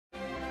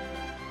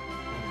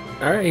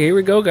Alright, here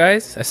we go,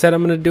 guys. I said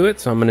I'm going to do it,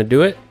 so I'm going to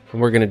do it. And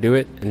we're going to do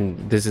it,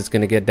 and this is going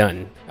to get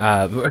done.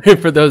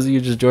 For those of you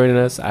just joining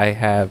us, I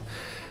have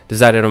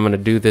decided I'm going to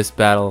do this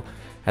battle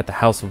at the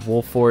House of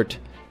Wolffort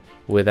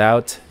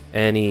without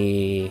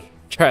any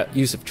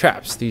use of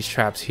traps. These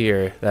traps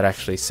here that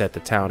actually set the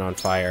town on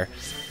fire.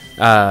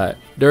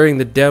 During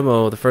the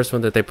demo, the first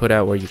one that they put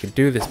out where you could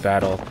do this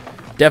battle,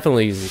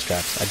 definitely use these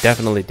traps. I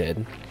definitely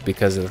did,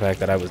 because of the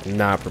fact that I was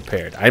not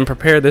prepared. I'm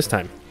prepared this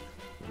time.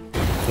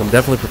 I'm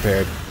definitely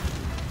prepared.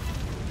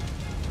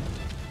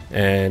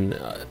 And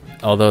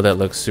although that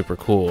looks super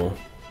cool,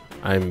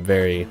 I'm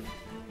very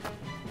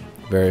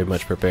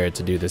much prepared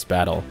to do this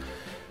battle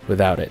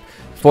without it.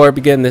 Before I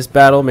begin this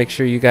battle, make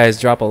sure you guys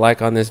drop a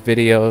like on this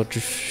video.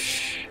 Just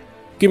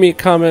give me a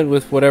comment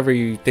with whatever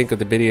you think of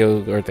the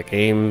video or the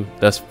game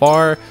thus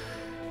far.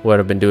 What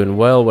I've been doing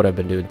well, what I've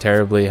been doing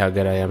terribly, how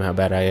good I am, how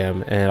bad I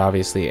am, and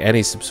obviously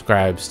any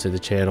subscribes to the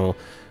channel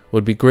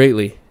would be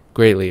greatly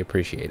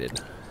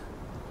appreciated.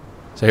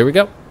 So here we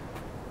go.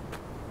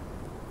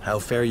 How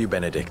fare you,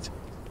 Benedict?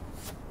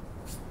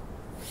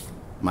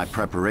 My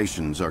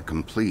preparations are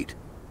complete.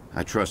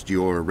 I trust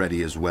you're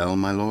ready as well,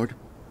 my lord?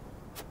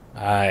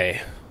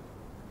 Aye.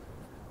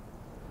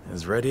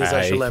 As ready as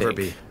I shall ever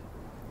be.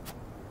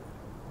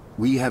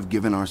 We have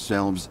given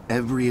ourselves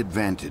every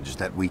advantage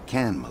that we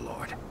can, my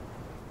lord.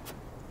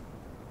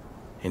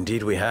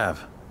 Indeed we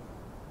have.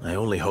 I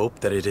only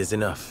hope that it is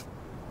enough.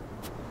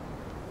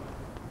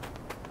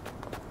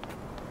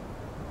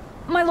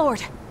 My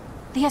lord,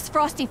 the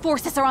Frosty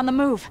forces are on the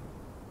move.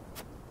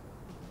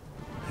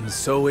 And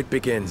so it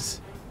begins.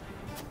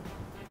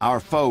 Our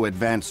foe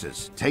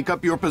advances. Take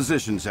up your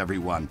positions,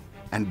 everyone,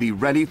 and be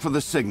ready for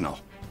the signal.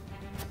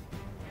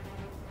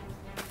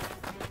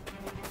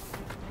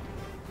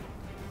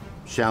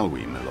 Shall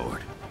we, my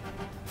lord?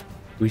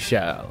 We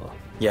shall.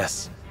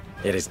 Yes,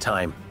 it is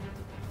time.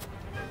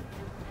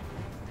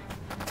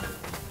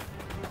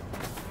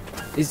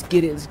 Let's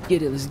get it, let's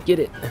get it, let's get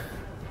it.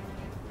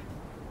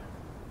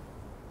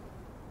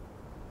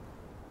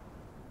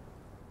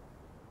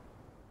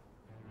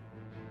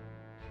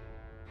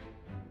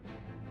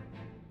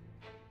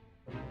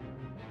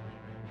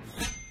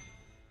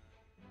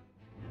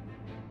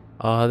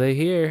 Oh, they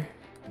here.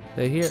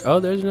 They here. Oh,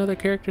 there's another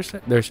character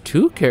side. There's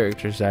two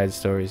character side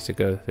stories to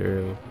go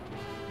through.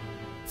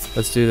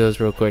 Let's do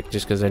those real quick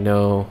just because I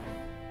know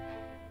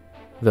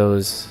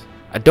those.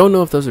 I don't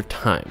know if those are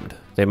timed.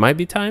 They might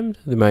be timed.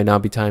 They might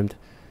not be timed.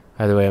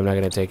 Either way, I'm not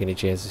going to take any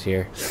chances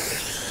here.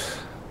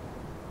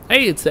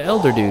 Hey, it's the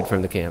elder dude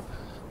from the camp.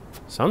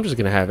 So I'm just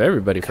going to have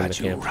everybody from the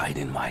camp. Got you right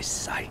in my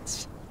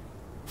sights.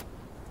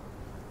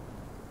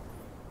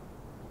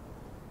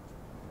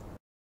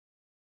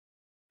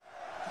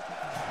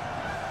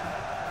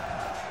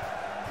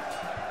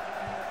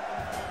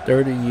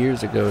 "30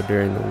 years ago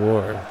during the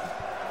war."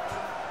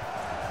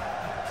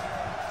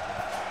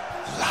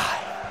 Lie.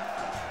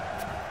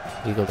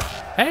 Eagle.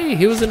 Hey,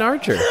 he was an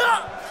archer.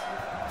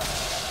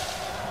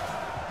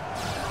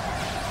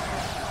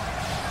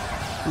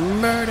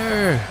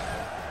 Murder.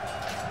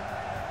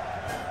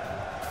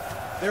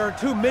 There are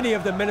too many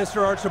of them,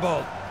 Minister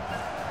Archibald.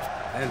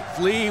 And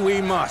flee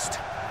we must.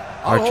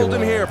 I'll hold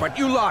him here, but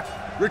you lot,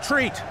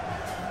 retreat.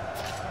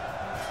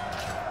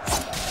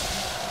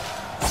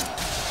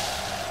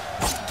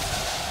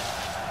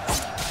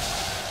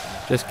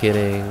 Just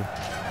kidding.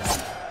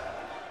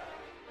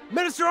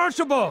 Minister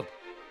Archibald!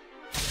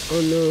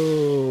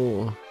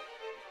 Oh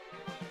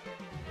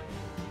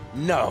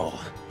no. No,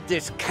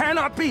 this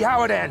cannot be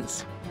how it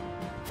ends.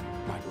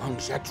 My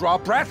lungs yet draw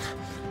breath.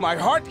 My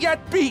heart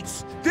yet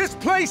beats. This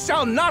place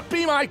shall not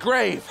be my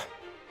grave.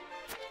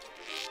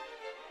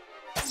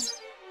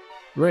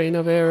 Rain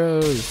of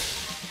arrows.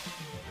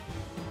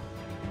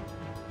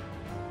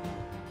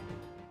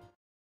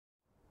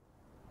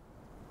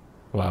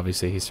 Well,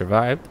 obviously he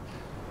survived.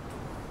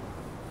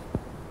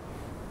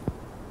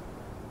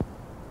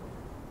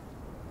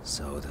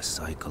 So the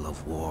cycle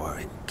of war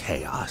and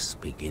chaos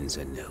begins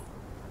anew.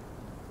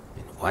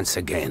 And once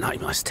again I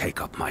must take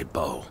up my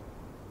bow.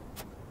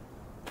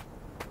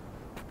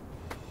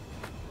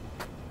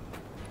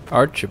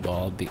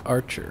 Archibald the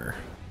archer.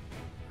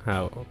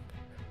 How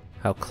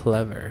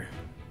clever.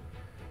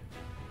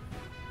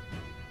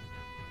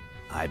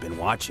 I've been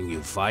watching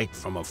you fight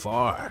from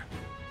afar.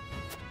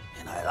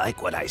 And I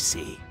like what I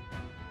see.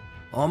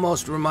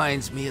 Almost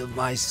reminds me of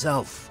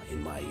myself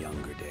in my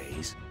younger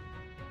days.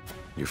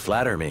 You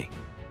flatter me.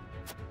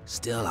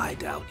 Still, I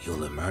doubt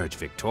you'll emerge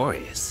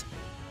victorious.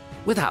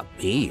 Without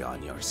me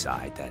on your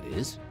side, that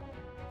is.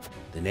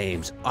 The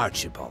name's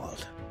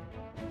Archibald.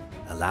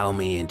 Allow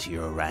me into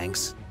your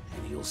ranks,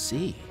 and you'll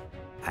see.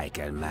 I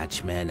can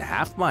match men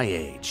half my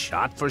age,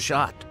 shot for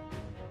shot.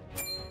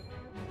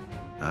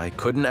 I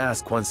couldn't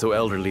ask one so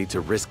elderly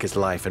to risk his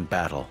life in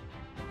battle.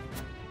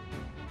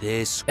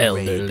 This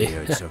Elderly.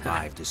 graybeard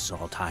survived the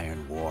Salt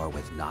Iron War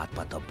with naught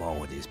but the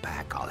bow at his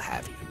back, I'll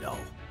have you know.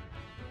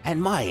 And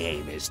my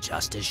aim is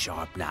just as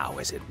sharp now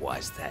as it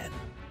was then.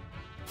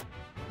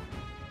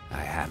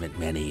 I haven't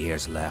many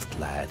years left,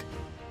 lad,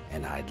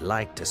 and I'd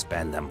like to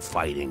spend them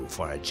fighting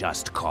for a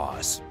just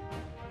cause.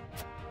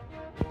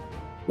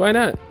 Why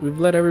not? We've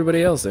let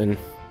everybody else in.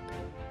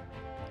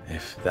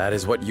 If that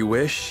is what you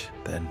wish,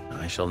 then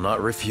I shall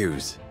not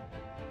refuse.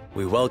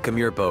 We welcome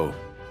your bow.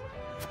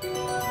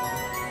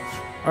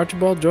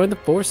 Archibald joined the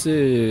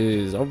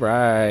forces. All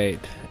right.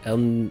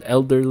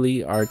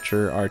 Elderly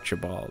archer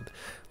Archibald.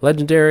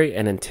 Legendary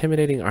and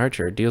intimidating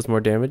archer. Deals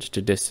more damage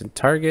to distant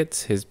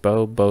targets. His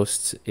bow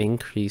boasts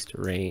increased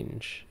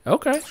range.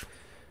 Okay.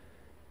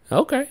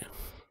 Okay.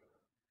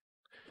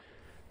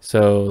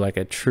 So, like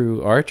a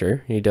true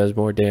archer, he does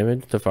more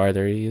damage the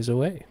farther he is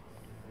away.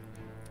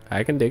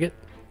 I can dig it.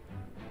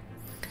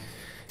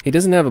 He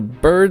doesn't have a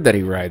bird that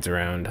he rides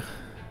around.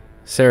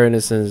 Sarah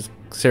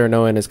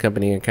Noah and his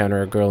company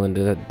encounter a girl in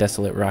a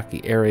desolate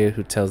rocky area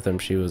who tells them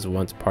she was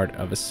once part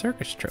of a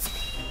circus troupe.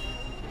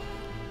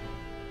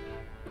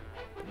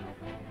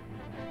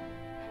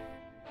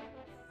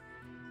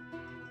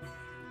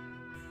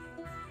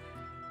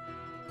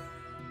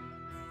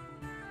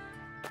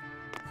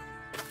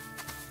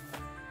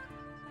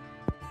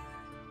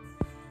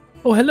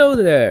 Oh, hello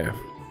there,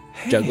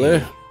 juggler.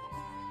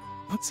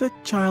 What's a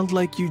child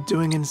like you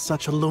doing in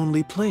such a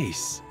lonely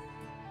place?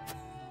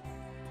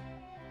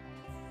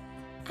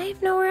 I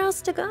have nowhere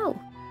else to go.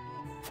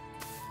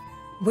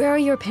 Where are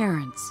your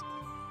parents?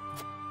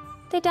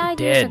 They died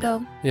years Dead.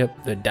 ago.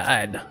 Yep, they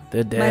died.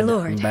 They're dead. My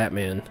lord.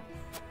 Batman.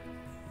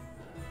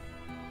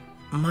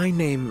 My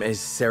name is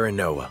Sarah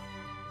Noah.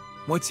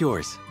 What's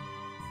yours?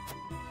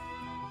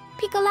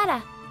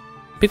 Piccoletta.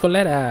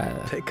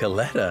 Piccoletta.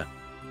 Piccoletta.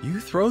 You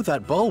throw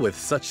that ball with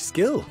such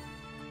skill.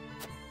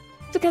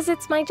 Because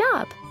it's my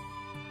job.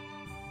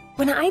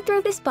 When I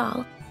throw this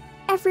ball,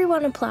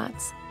 everyone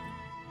applauds.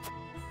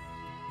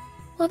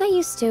 Well, they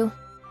used to.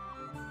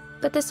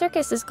 But the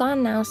circus is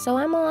gone now, so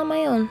I'm all on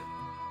my own.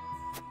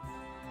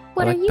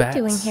 What I are like you bats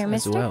doing here, as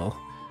mister? well.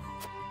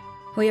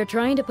 We are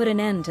trying to put an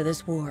end to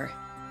this war.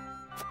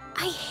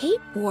 I hate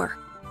war.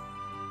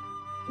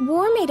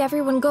 War made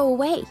everyone go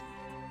away.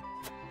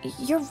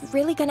 You're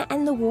really gonna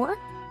end the war?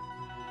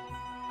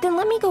 Then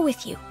let me go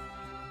with you.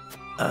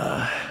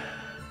 I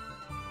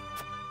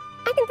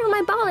can throw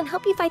my ball and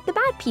help you fight the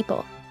bad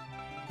people.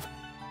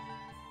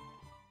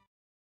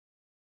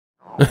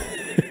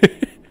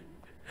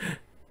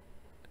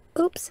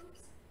 Oops.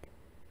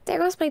 There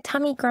goes my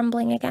tummy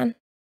grumbling again.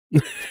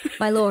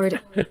 My lord,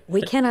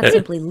 we cannot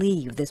simply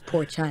leave this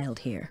poor child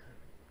here.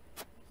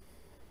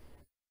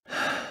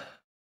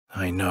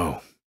 I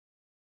know.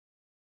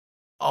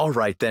 All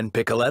right then,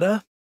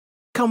 Piccoletta.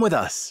 Come with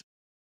us.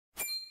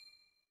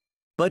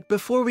 But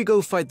before we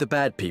go fight the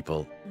bad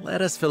people,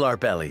 let us fill our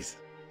bellies.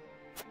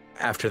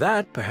 After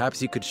that,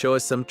 perhaps you could show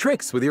us some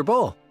tricks with your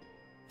ball.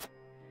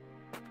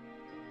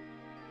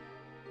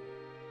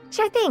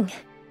 Sure thing.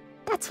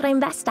 That's what I'm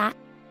best at.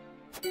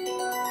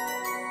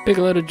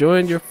 Piccoletta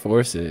joined your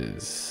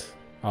forces.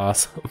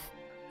 Awesome.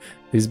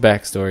 These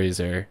backstories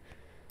are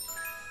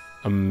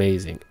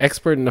amazing.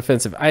 Expert in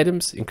offensive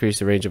items. Increase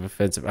the range of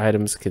offensive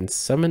items. Can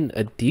summon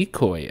a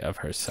decoy of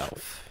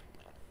herself.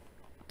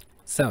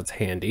 Sounds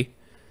handy.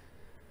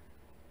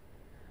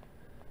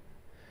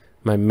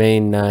 My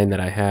main 9 that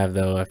I have,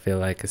 though, I feel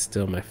like is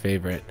still my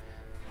favorite.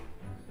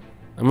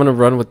 I'm gonna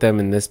run with them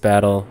in this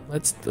battle.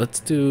 Let's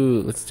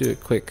do a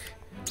quick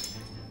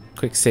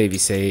savey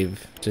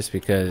save, just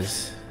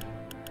because.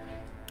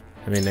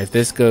 I mean, if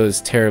this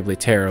goes terribly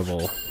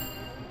terrible,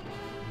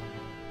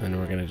 then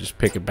we're gonna just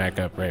pick it back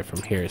up right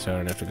from here, so I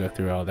don't have to go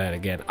through all that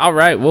again. All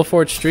right,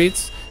 Wolffort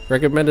Streets,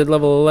 recommended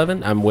level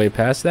 11. I'm way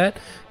past that,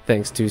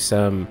 thanks to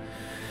some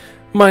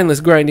mindless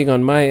grinding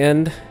on my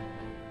end.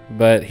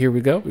 But here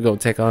we go. We're going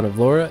to take on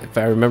Avlora. If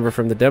I remember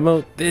from the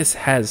demo, this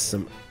has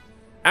some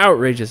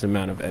outrageous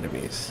amount of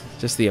enemies.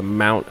 Just the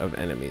amount of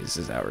enemies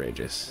is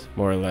outrageous.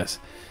 More or less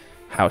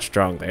how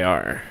strong they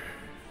are.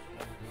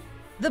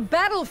 The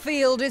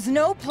battlefield is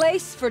no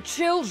place for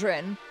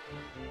children.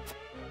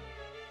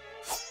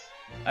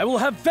 I will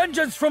have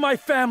vengeance for my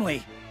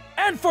family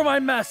and for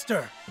my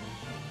master.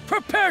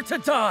 Prepare to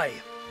die!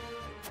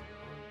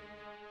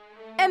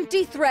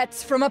 Empty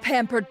threats from a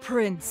pampered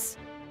prince.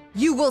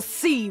 You will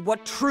see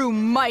what true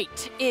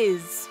might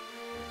is.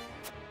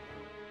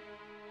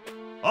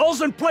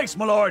 All's in place,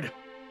 my lord.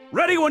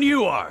 Ready when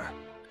you are.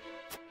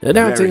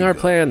 Announcing Very our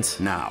good. plans.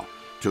 Now,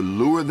 to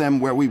lure them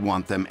where we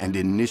want them and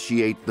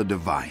initiate the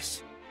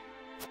device.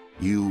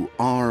 You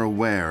are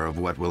aware of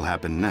what will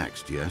happen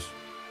next, yes?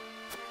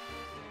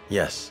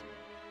 Yes,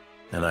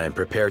 and I am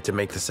prepared to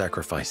make the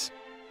sacrifice.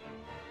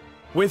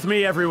 With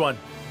me, everyone.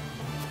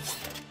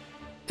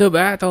 To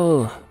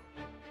battle.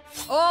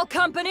 All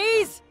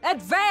companies,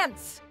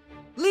 advance!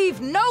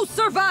 Leave no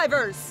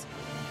survivors!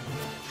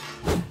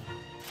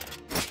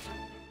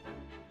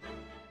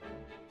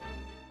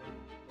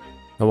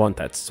 I want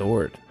that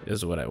sword,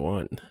 is what I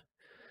want.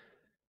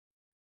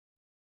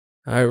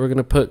 Alright, we're going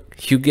to put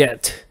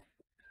Huguette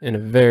in a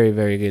very,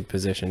 very good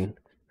position.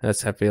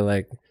 That's, I feel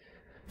like,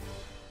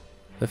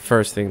 the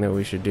first thing that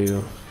we should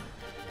do.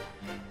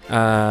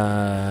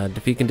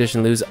 Defeat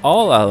condition, lose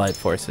all allied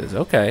forces.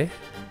 Okay.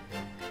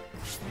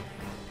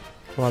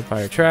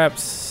 Wildfire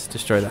traps.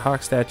 Destroy the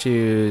hawk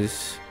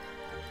statues.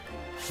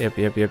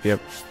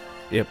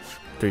 Yep.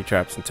 3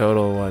 traps in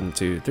total. 1,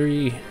 2,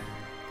 3.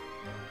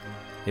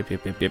 Yep.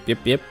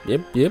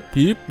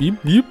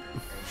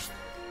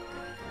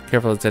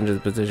 Careful to enter the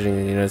positioning of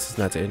the units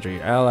not to injure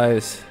your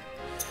allies.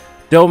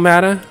 Don't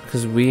matter,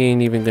 because we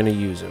ain't even gonna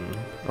use them.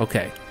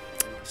 Okay.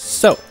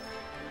 So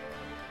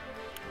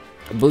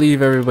I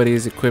believe everybody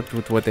is equipped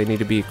with what they need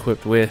to be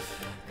equipped with.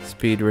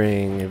 Speed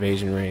ring,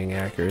 evasion ring,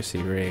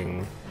 accuracy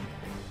ring.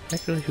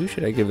 Actually, who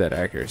should I give that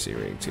accuracy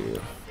ring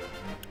to?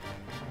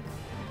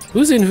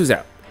 Who's in, who's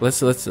out?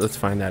 Let's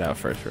find that out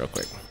first real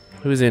quick.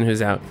 Who's in,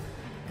 who's out?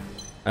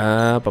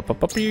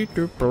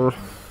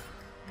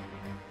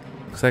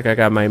 Looks like I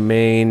got my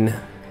main.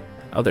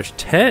 Oh, there's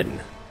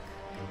 10.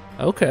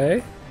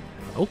 Okay.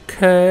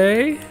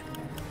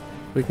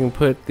 We can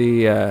put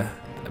the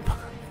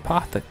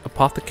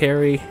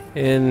apothecary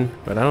in,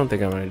 but I don't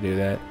think I'm gonna do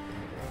that.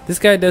 This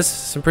guy does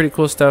some pretty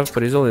cool stuff,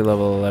 but he's only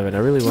level 11. I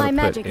really want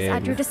to put in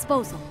at your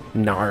disposal.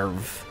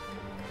 Narv.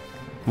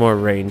 More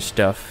range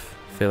stuff.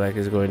 I feel like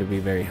is going to be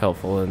very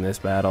helpful in this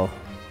battle.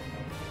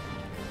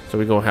 So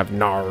we're gonna have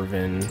Narv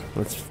in.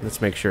 Let's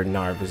make sure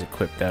Narv is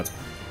equipped up.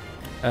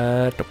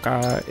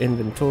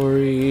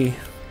 Inventory,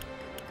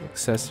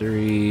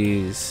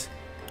 accessories,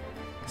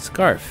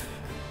 scarf,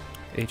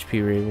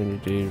 HP ring when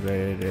you do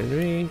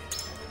enemy,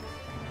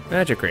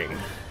 magic ring.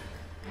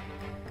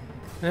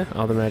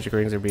 All the magic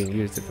rings are being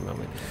used at the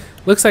moment.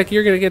 Looks like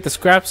you're gonna get the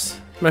scraps,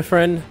 my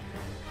friend.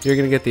 You're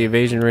gonna get the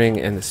evasion ring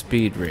and the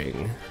speed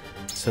ring,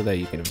 so that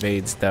you can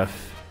evade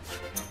stuff,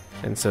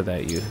 and so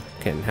that you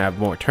can have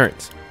more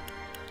turns.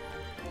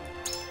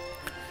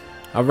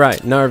 All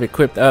right, Narv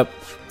equipped up.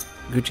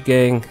 Gucci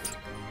gang.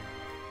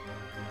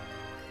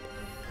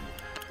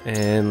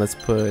 And let's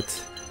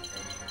put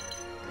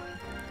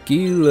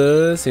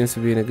Gila. Seems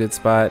to be in a good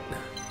spot.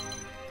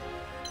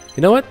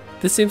 You know what?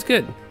 This seems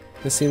good.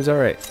 This seems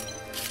alright.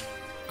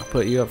 I'll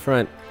put you up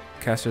front.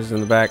 Casters in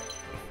the back.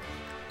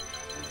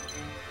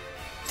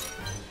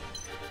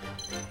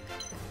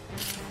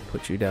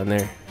 Put you down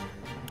there.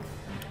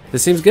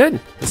 This seems good.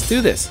 Let's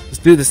do this. Let's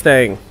do this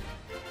thing.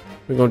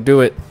 We're gonna do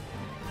it.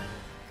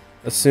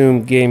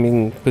 Assume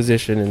gaming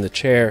position in the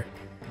chair.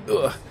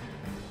 Ugh.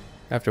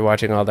 After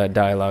watching all that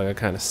dialogue, I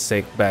kind of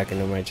sank back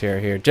into my chair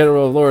here.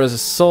 General Avloras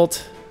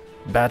assault.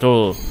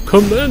 Battle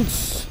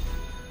commence.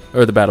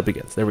 Or the battle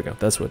begins. There we go.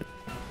 That's what it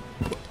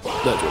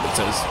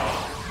says.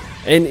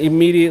 And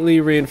immediately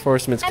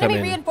reinforcements come in.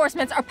 Enemy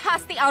reinforcements are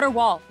past the outer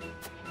wall.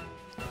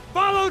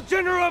 Follow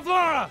General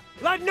Avlora!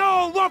 Let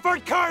no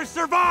Wolffort cars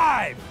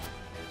survive!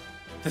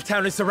 The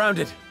town is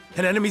surrounded,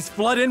 and enemies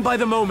flood in by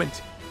the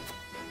moment.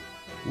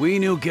 We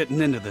knew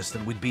getting into this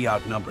that we'd be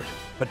outnumbered,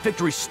 but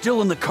victory's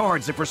still in the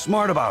cards if we're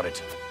smart about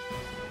it.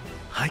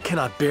 I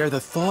cannot bear the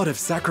thought of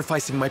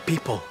sacrificing my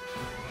people.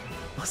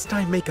 Must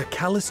I make a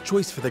callous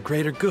choice for the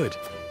greater good?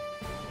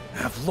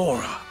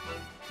 Avlora,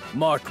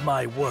 mark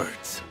my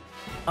words.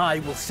 I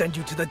will send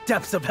you to the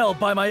depths of hell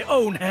by my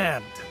own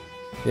hand.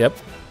 Yep.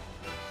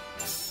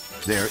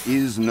 There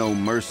is no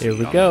mercy Here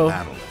we on go. the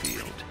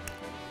battlefield.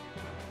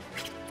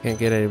 Can't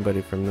get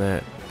anybody from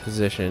that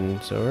position,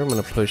 so I'm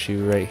gonna push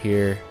you right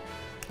here.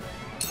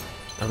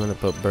 I'm gonna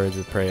put birds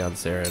of prey on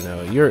Sarah.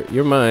 No,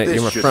 you're my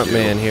front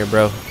man here,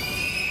 bro.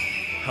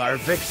 Our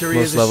victory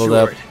Most is leveled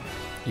assured. up.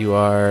 You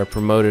are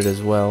promoted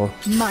as well.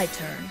 My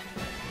turn.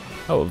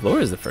 Oh,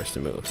 Avlora's the first to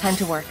move. Time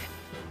to work.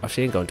 Oh,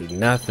 she ain't gonna do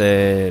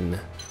nothing.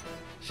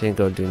 She ain't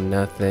gonna do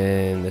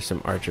nothing. There's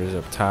some archers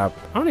up top.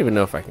 I don't even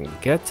know if I can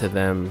get to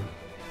them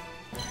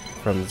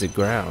from the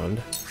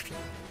ground.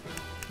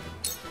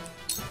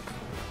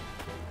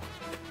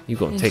 You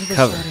gonna take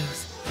cover.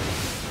 Shadows.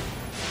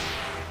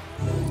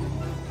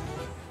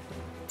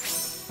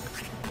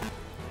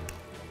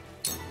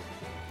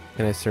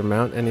 Can I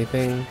surmount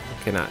anything?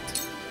 I cannot.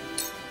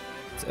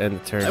 Let's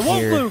end the turn I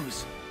won't here.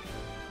 lose!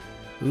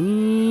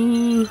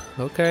 Ooh,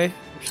 okay.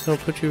 Just gonna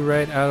put you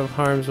right out of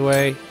harm's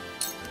way.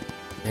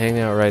 Hang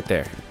out right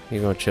there.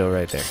 You're gonna chill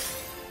right there.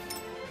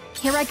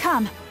 Here I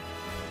come.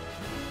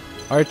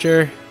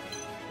 Archer,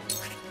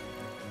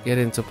 get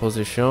into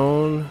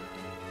position.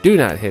 Do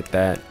not hit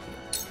that.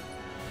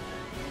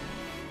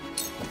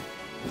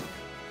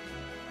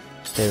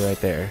 Stay right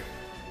there.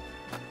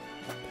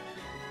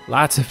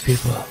 Lots of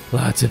people.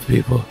 Lots of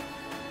people.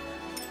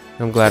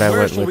 I'm glad I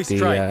went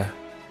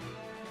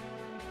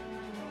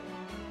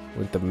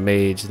with the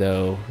mage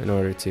though, in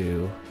order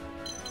to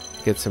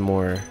get some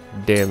more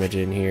damage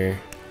in here.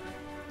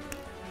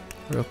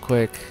 Real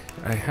quick,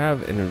 I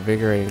have an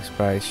invigorating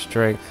spice,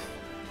 strength,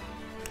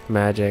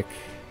 magic,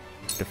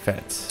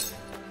 defense.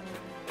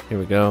 Here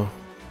we go.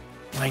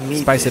 I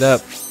need Spice it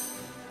up.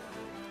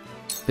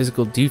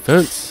 Physical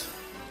defense.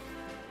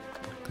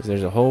 Because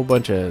there's a whole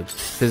bunch of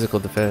physical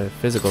defense,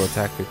 physical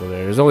attack people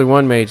there. There's only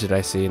one mage that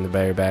I see in the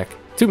very back.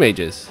 Two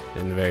mages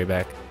in the very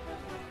back.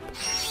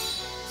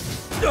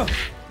 Oh,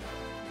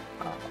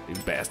 you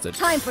bastard.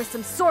 Time for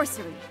some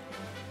sorcery.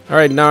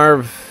 Alright,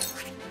 Narv.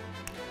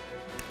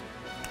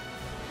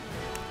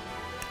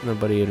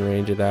 Nobody in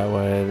range of that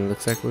one.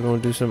 Looks like we're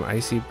going to do some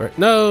icy burn.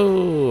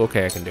 No!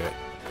 Okay, I can do it.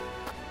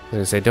 I was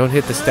going to say, don't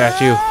hit the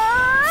statue.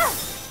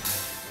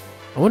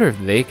 I wonder if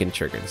they can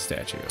trigger the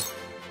statue.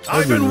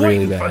 I've been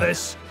waiting for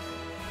this.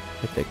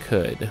 If they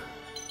could.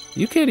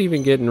 You can't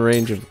even get in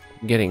range of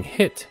getting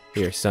hit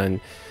here, son.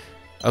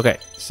 Okay,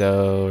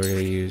 so we're going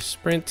to use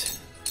sprint.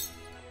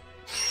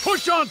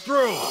 Push on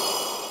through!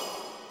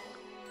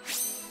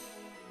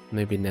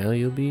 Maybe now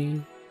you'll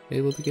be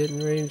able to get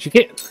in range. You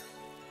can't!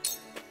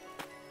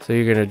 So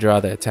you're going to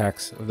draw the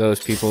attacks of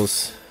those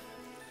people's.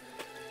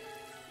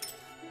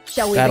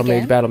 Shall we Battle begin?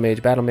 mage, battle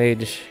mage, battle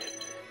mage.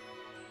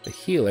 The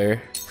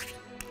healer.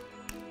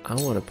 I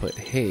want to put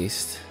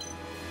haste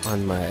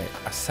on my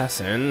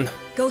assassin.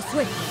 Go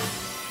swift.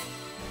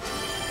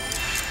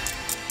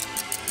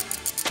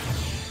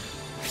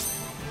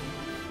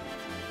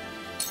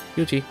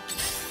 Gucci.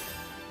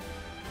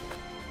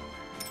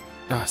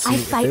 Oh, see, I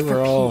if fight they were for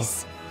all,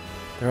 peace.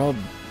 they're all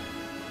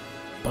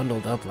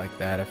bundled up like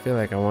that. I feel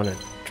like I want to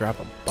drop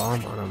a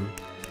bomb on them.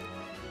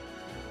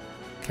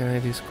 Can I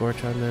do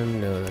Scorch on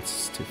them? No,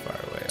 that's too far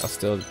away.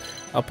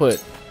 I'll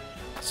put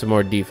some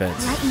more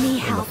defense Let me on the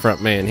help.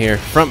 front man here.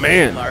 Front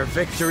man! Our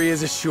victory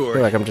is I assured.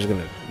 feel like I'm just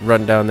going to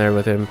run down there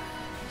with him,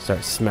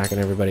 start smacking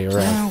everybody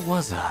around. Where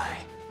was I?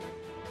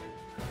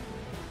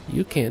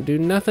 You can't do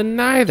nothing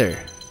neither.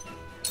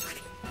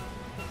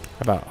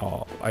 How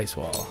about ice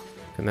wall?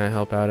 Can that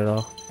help out at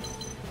all?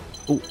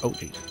 Ooh, oh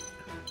geez.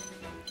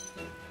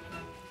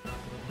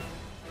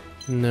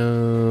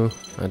 No,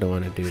 I don't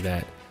want to do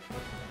that.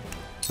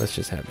 Let's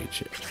just have you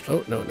chip.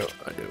 Oh, no,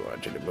 I do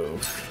want you to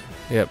move.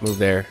 Yep, move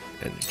there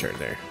and turn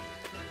there.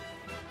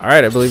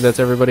 Alright, I believe that's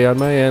everybody on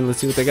my end. Let's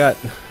see what they got.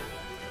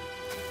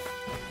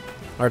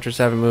 Archers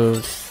haven't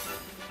moved.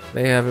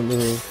 They haven't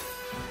moved.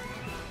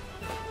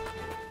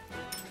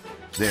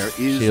 There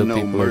is Shield no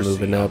people are mercy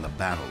moving on up. the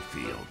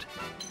battlefield.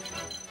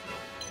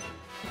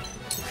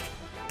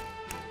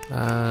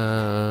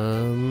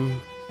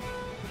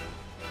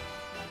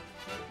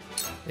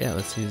 Yeah,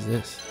 let's use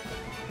this.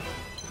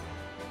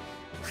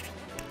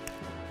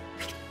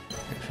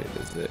 Actually,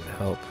 does it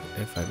help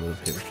if I move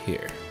him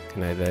here?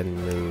 Can I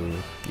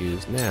then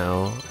use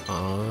now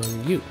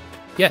on you?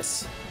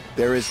 Yes!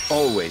 There is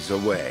always a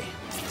way.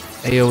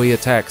 AoE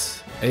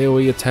attacks.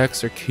 AoE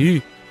attacks are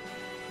key.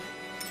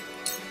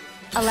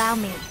 Allow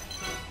me.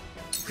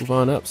 Move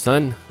on up,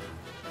 son.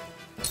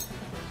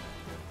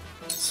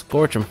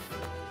 Scorch him.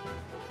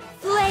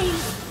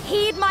 Flames,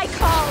 heed my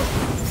call.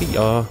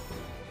 Y'all.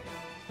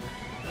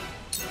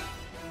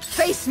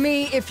 Face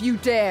me if you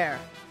dare.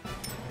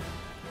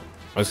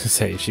 I was gonna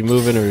say, is she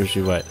moving or is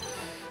she what?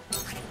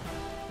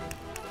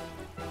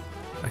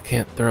 I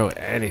can't throw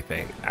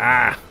anything.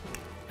 Ah!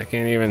 I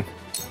can't even.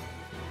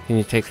 Can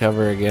you take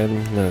cover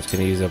again? No, it's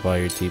gonna use up all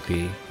your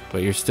TP.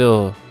 But you're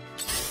still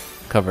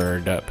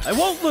covered up. I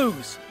won't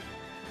lose.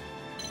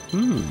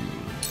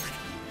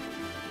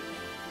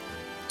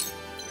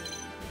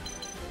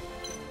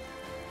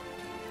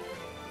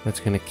 That's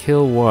gonna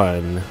kill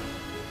one.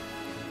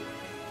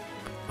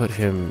 Put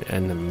him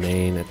in the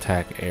main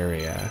attack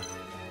area.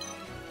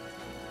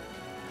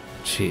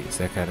 Jeez,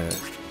 that kind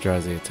of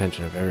draws the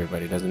attention of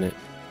everybody, doesn't it?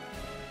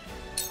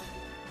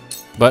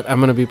 But I'm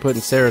gonna be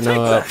putting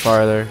Serenoa up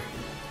farther.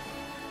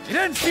 It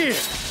ends here.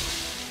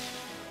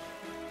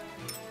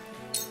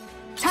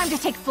 Time to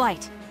take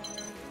flight.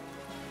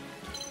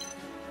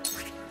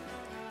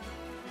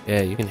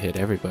 Yeah, you can hit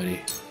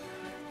everybody.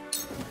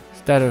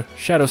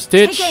 Shadow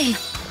Stitch. Take aim.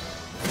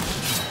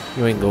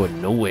 You ain't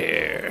going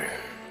nowhere.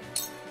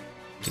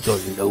 You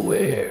going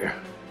nowhere.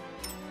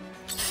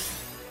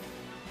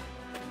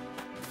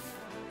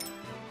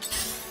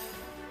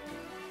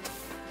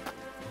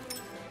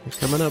 You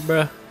coming up,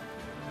 bruh?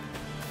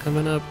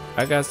 Coming up.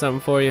 I got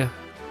something for you.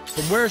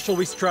 From where shall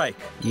we strike?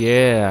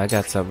 Yeah, I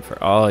got something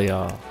for all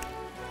y'all.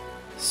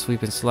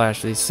 Sweep and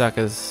slash these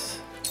suckers.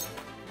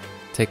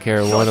 Take care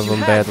of one of them,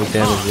 badly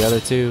damage the other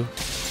two.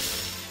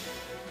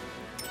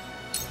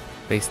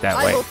 Face that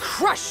way. I will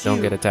crush Don't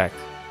you. get attacked.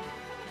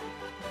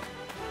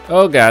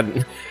 Oh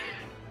god.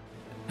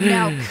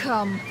 Now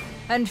come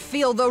and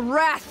feel the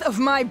wrath of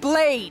my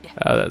blade.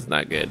 Oh, that's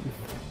not good.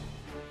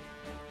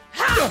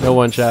 No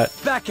one shot.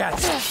 Back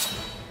at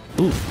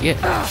you. Ooh,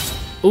 yeah.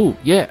 Ooh,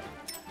 yeah.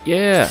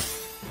 Yeah.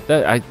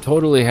 That I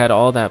totally had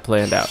all that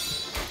planned out.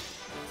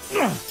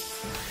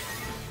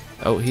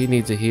 Oh, he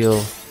needs a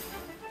heal.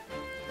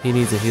 He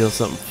needs to heal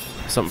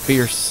something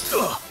fierce.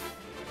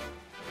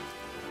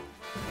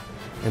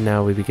 And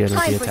now we begin with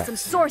Time the for some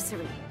attacks.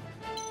 sorcery.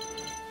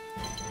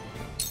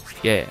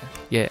 Yeah,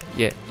 yeah,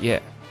 yeah, yeah.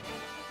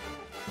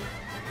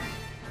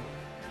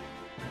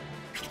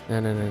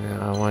 No.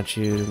 I want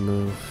you to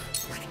move.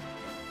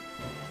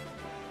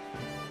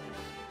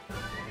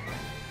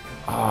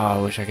 Oh,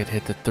 I wish I could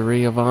hit the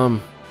 3 of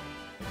them.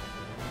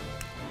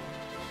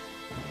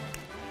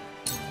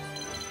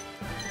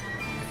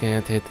 I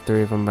can't hit the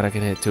 3 of them, but I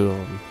can hit 2 of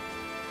them.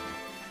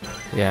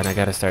 Yeah, and I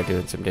gotta start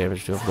doing some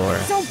damage to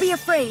Avloras. Don't be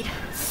afraid.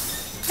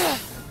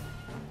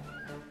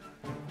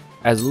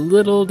 As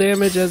little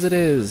damage as it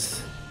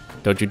is.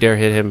 Don't you dare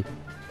hit him.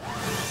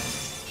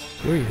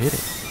 Who are you hitting?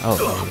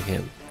 Oh,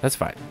 him. That's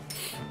fine.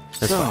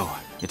 That's fine.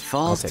 It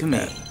falls to me.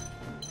 That.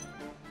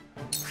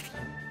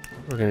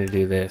 We're gonna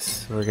do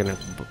this. We're gonna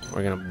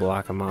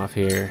block him off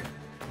here,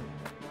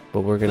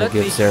 but we're gonna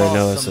give Sarah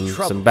Noah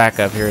some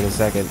backup here in a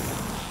second.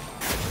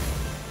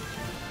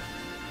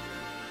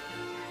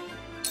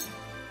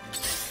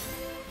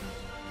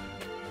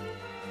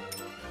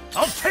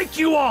 I'll take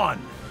you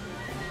on.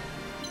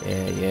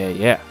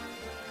 Yeah.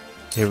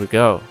 Here we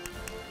go.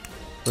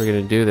 We're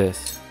gonna do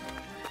this.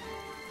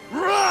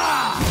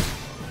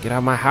 Get out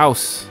of my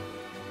house.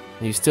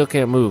 You still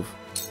can't move,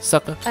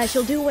 sucker. I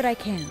shall do what I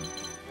can.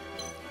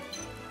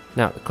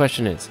 Now, the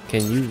question is,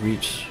 can you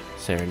reach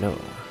Sarah Noah?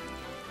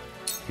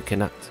 You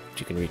cannot, but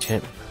you can reach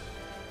him.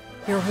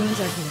 Your wounds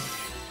are healed.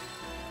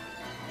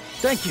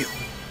 Thank you.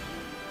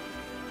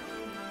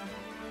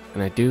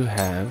 And I do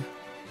have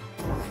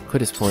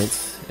quittance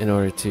points in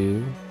order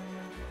to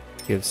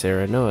give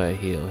Sarah Noah a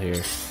heal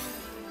here.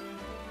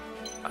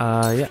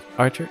 Yeah,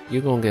 Archer,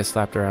 you're gonna get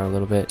slapped around a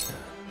little bit.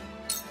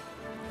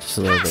 Just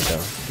a little bit,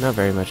 though. Not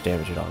very much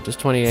damage at all. Just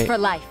 28. For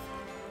life.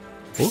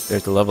 Ooh,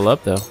 there's the level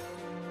up, though.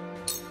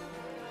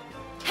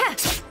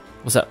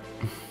 What's up?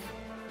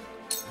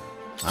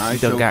 I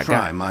shall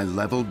try my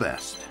level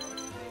best.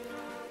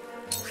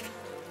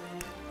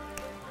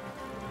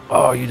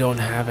 Oh, you don't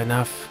have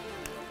enough.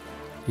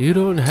 You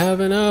don't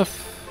have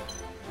enough.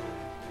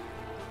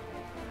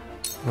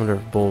 I wonder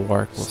if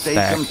Bulwark will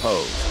stack.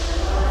 Composed.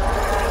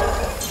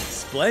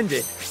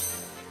 Splendid.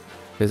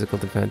 Physical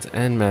defense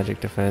and magic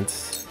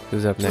defense.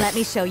 Who's up next? Let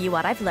me show you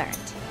what I've learned.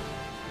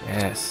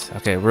 Yes.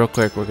 Okay, real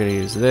quick, we're gonna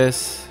use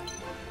this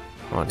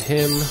on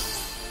him.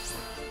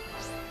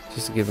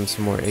 Just to give him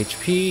some more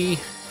HP.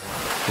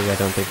 Because I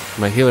don't think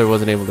my healer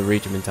wasn't able to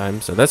reach him in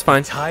time, so that's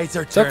fine. Tides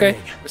are it's okay.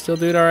 turning. We're still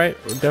doing alright.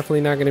 We're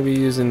definitely not gonna be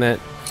using that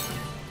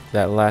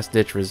last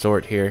ditch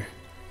resort here.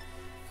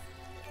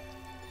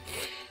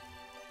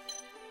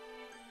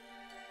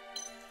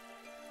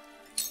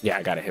 Yeah,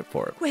 I got a hit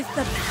for it. With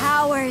the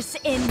powers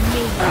in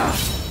me.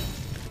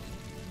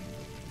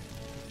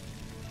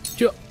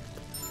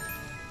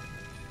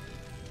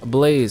 A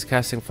blaze.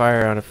 Casting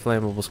fire on a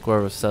flammable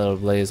square will set a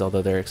blaze,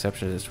 although there are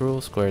exceptions to this rule.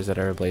 Squares that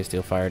are ablaze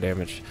deal fire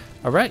damage.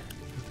 Alright.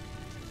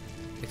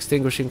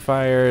 Extinguishing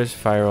fires.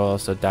 Fire will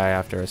also die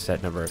after a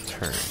set number of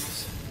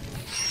turns.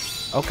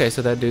 Okay,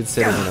 so that dude's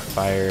sitting in a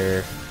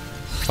fired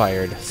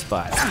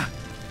spot.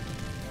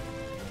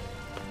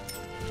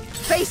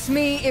 Face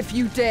me if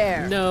you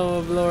dare.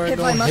 No, Avloras, if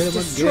don't I must hit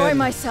him destroy again.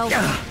 myself,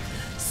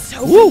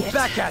 so Woo! be it.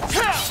 Back at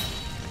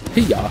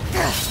you. Hiya.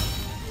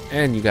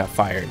 And you got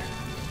fired.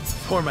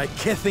 For my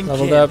kithing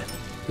Leveled kin. up.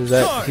 Does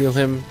that heal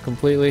him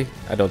completely?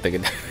 I don't think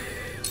it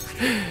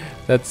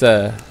does.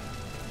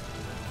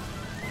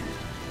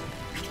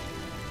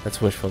 That's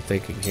wishful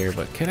thinking here,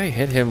 but can I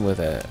hit him with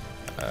a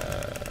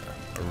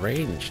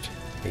ranged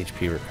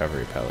HP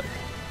recovery pellet?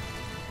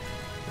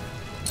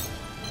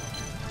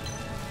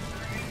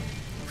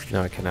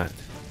 No, I cannot.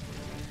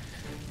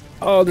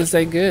 Oh, this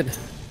ain't good.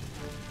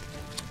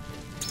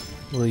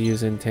 We'll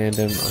use in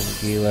tandem on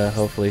Gila.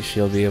 Hopefully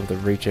she'll be able to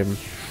reach him.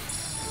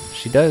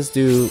 She does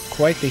do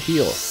quite the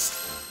heal.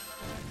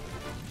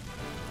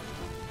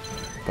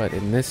 But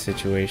in this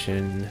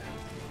situation,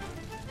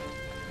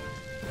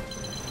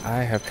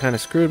 I have kind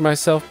of screwed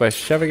myself by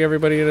shoving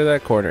everybody into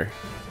that corner.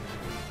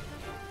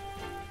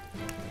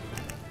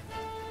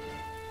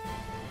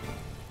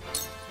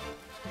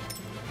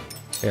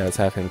 Yeah, let's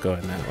have him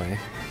going that way.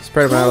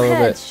 Spread him out a little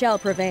bit. Shall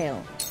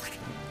prevail.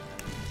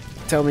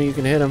 Tell me you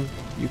can hit him.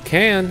 You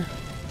can.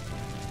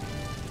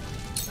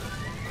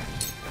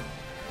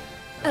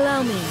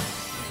 Allow me.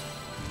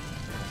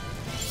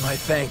 My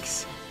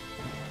thanks.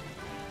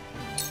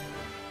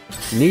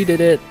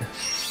 Needed it.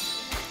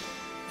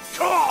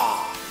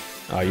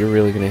 Oh, you're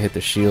really gonna hit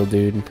the shield,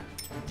 dude.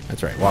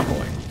 That's right, walk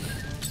away.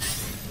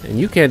 And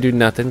you can't do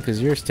nothing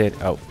because you're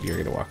oh, you're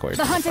gonna walk away.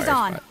 The hunt is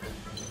on.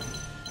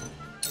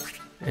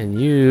 And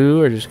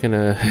you are just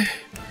gonna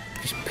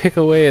just pick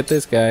away at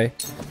this guy.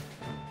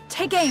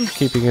 Take aim.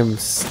 Keeping him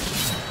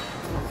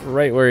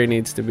right where he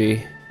needs to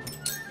be.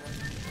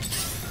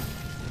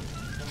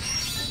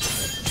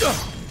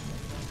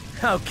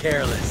 How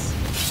careless.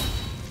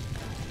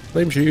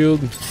 Flame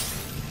shield.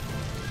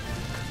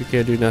 You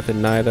can't do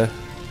nothing neither.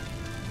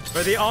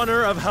 For the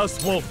honor of House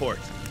Wolffort.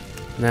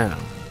 Now,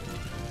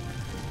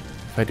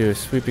 if I do a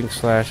sweeping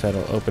slash,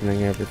 that'll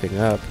opening everything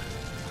up.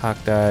 Hawk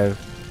dive.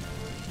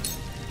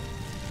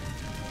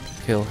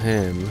 Kill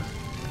him.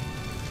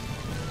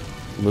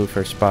 Move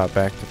her spot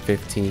back to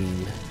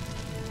 15.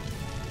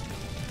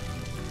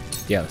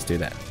 Yeah, let's do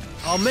that.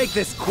 I'll make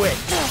this quick.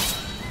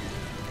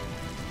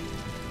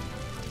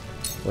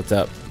 What's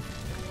up?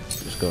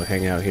 Just go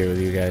hang out here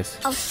with you guys.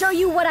 I'll show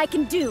you what I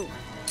can do.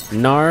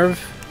 Narv,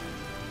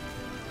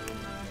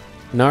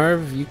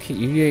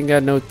 you ain't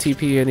got no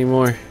TP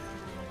anymore.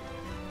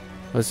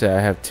 Let's see, I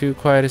have 2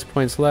 quietest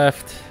points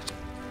left.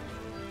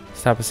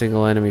 Stop a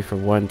single enemy for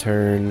 1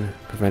 turn,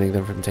 preventing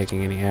them from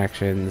taking any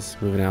actions.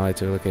 Move an ally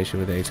to a location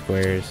with 8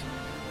 squares.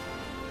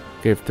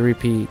 Give 3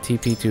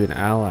 TP to an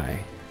ally.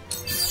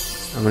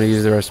 I'm gonna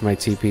use the rest of my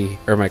TP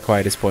or my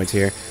quietest points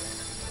here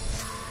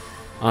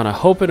on a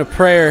hope and a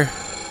prayer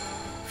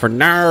for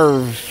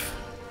Nerve.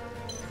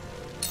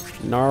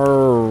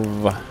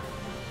 Nerve.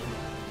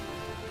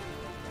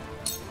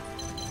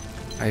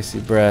 Icy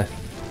breath.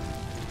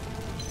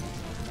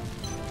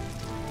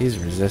 He's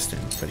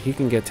resistant, but he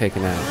can get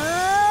taken out.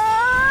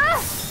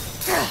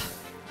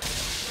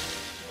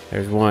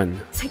 There's one.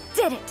 I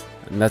did it.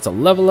 And that's a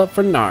level up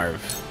for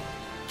Narv.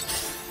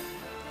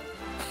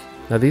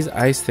 Now these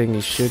ice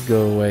thingies should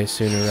go away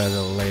sooner rather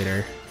than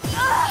later.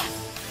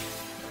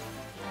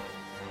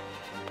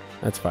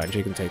 That's fine,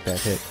 she can take that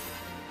hit.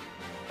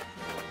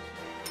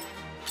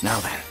 Now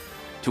then,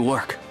 to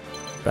work.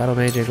 Battle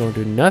Mage ain't gonna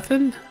do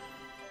nothing.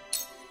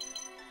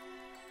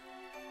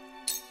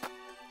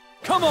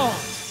 Come on!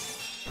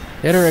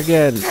 Hit her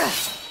again.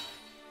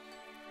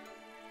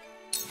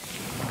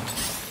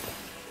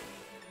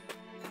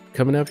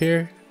 Coming up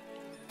here.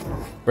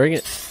 Bring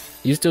it.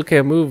 You still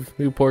can't move,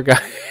 you poor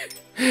guy.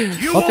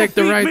 I'll take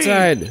the right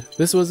side.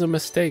 This was a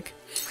mistake.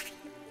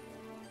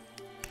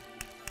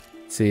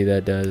 See,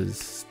 that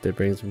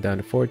brings him down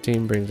to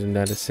 14, brings him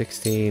down to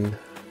 16.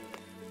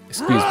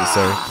 Excuse me,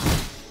 sir.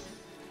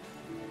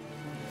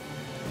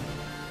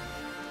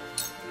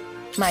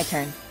 My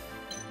turn.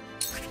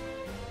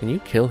 Can you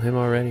kill him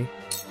already?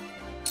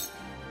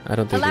 I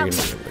don't think you're gonna be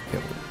able to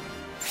kill him.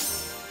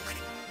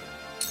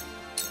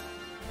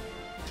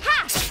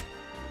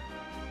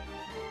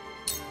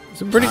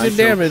 Some pretty good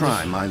damage. I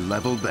shall try my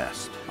level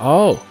best.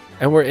 Oh,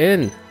 and we're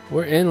in.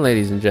 We're in,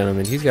 ladies and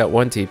gentlemen. He's got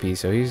 1 TP,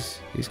 so he's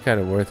kind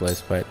of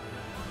worthless, but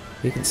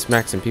he can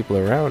smack some people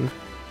around.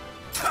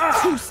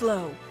 Too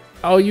slow.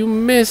 Oh, you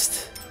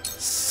missed.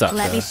 Sucker.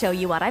 Let me show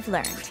you what I've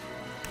learned.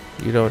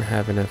 You don't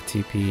have enough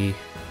TP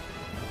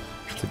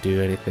to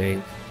do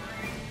anything.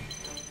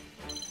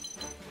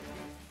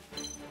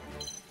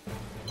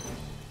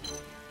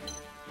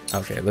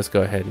 Okay, let's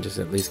go ahead and just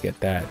at least get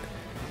that.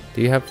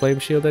 Do you have Flame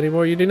Shield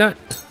anymore? You do not.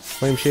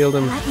 Flame Shield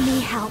him. Let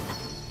me help.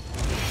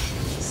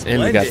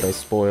 And we got those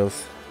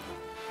spoils.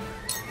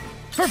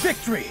 For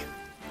victory!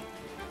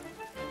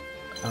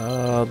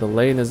 Oh, the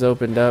lane is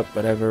opened up,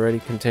 but I've already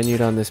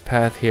continued on this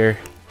path here.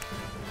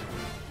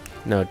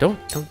 No, don't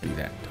do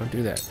that. Don't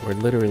do that. We're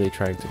literally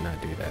trying to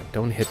not do that.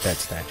 Don't hit that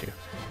statue.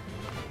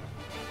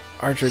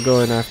 Archer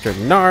going after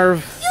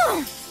Narv.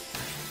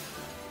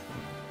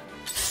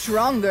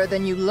 Stronger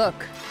than you look.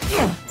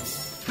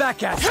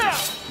 Back at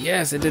you!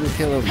 Yes, it didn't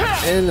kill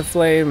him. In the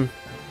flame.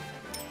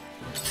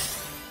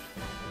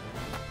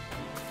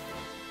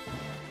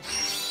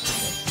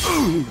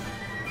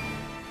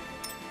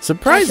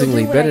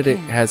 Surprisingly, Benedict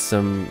has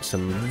some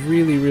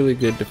really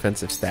good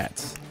defensive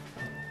stats.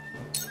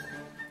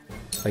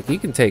 Like, he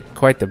can take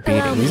quite the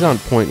beating. He's on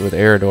point with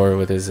Eridor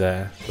with his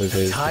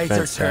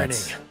defense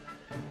stats.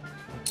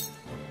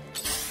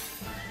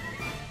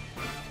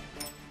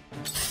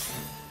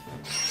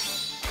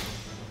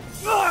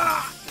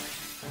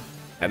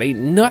 That ain't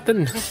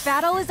nothing. This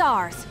battle is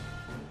ours.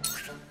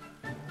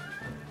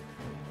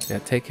 Yeah,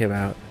 take him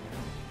out.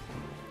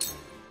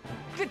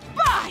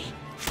 Goodbye.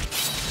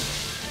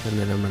 And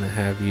then I'm gonna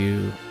have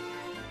you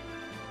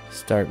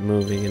start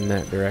moving in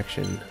that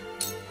direction.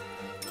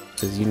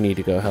 Because you need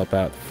to go help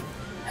out.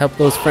 Help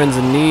those friends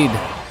in need.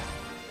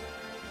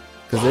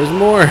 Because there's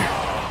more.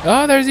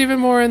 Oh, there's even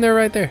more in there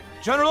right there.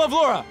 General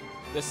Avlora,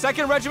 the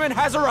 2nd Regiment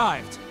has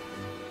arrived.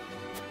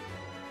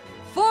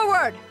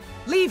 Forward!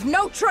 Leave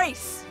no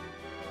trace!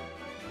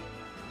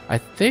 I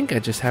think I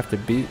just have to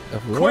beat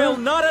Avlora. Quail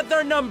not at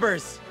their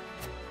numbers.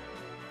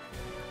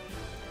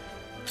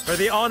 For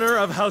the honor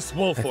of House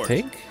Wolffort. I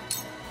think.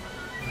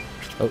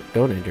 Oh,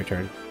 don't end your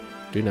turn.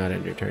 Do not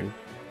end your turn.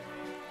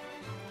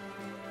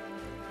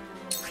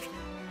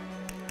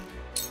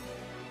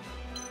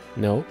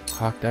 No,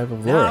 Hawk Dive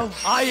of Laura. Now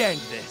I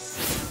end this.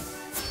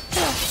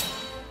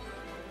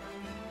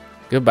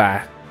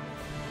 Goodbye.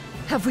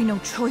 Have we no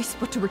choice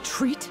but to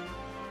retreat?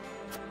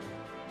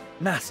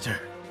 Master,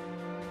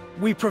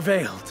 we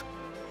prevailed.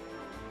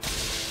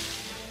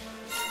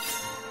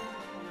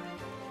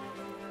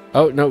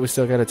 Oh, no, we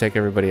still gotta take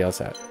everybody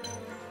else out.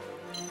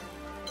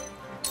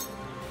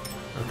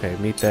 Okay,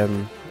 meet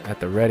them at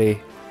the ready.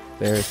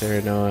 There's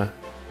Noah.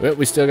 Well,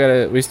 we still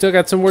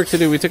got some work to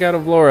do. We took out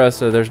Avlora,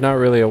 so there's not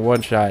really a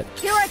one-shot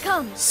Here I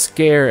come.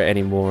 scare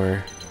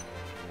anymore.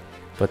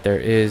 But there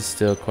is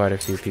still quite a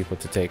few people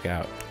to take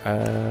out.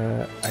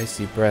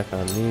 Icy breath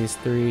on these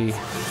 3.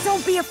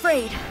 Don't be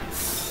afraid.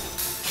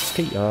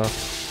 Okay, y'all.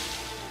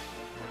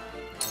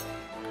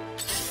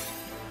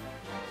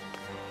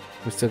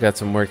 We still got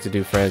some work to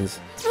do, friends.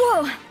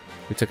 Whoa.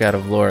 We took out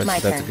Avlora, so My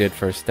that's turn. a good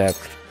first step.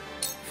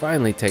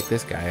 Finally take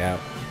this guy out.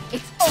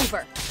 It's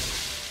over.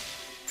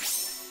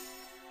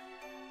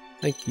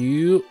 Thank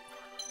you.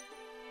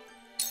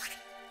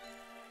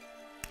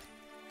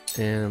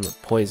 And I'm gonna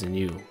poison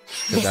you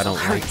because I don't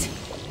like you.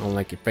 I don't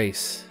like your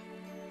face.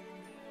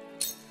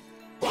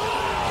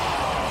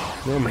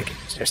 Oh my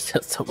goodness, there's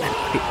still so many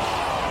people.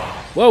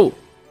 Whoa!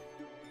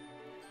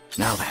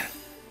 Now then,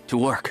 to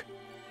work.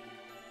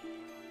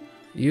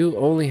 You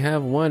only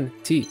have 1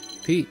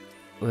 TP.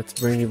 let's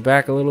bring you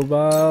back a little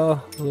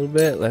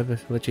bit.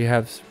 Let you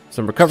have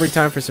some recovery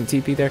time for some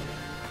TP there.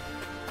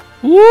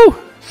 Woo!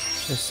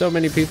 There's so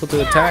many people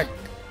to attack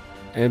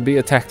and be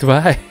attacked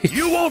by.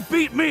 You won't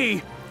beat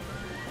me!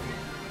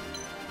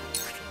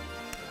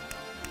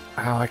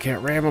 Oh, I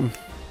can't ram him.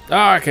 Oh,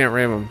 I can't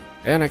ram him.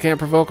 And I can't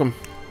provoke him.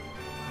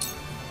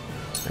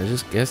 I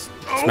just guess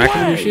smack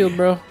him with your shield,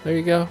 bro. There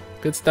you go.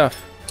 Good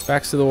stuff.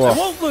 Backs to the wall. I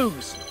won't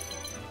lose.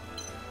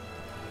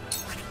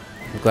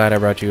 I'm glad I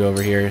brought you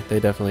over here. They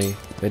definitely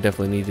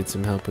needed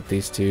some help with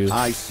these two.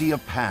 I see a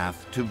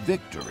path to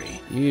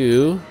victory.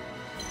 You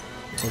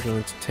are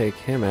going to take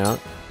him out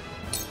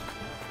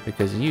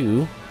because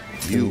you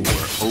were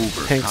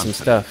overconfident. tank some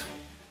stuff.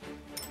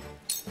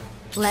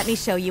 Let me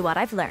show you what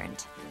I've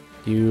learned.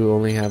 You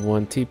only have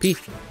 1 TP.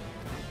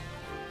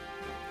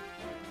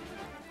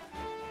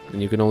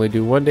 And you can only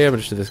do 1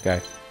 damage to this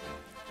guy.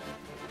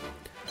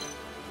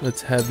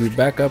 Let's have you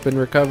back up and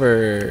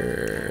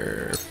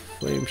recover.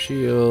 Flame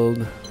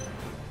shield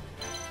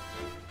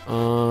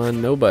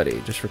on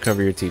nobody. Just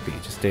recover your TP.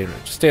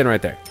 Just stand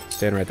right there.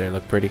 Stand right there.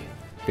 Look pretty.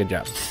 Good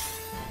job.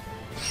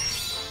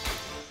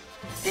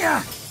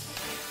 Yeah.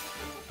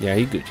 Yeah,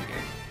 he Gucci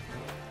gang.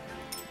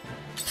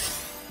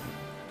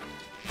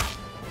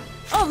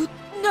 Oh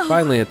no!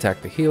 Finally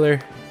attack the healer.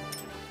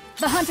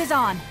 The hunt is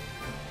on.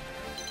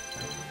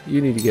 You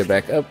need to get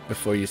back up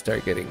before you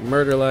start getting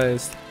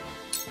murderized.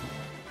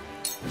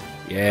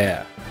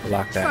 Yeah,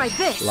 lock Try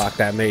this. that. Lock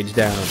that mage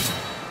down.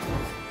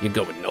 You're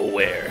going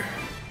nowhere.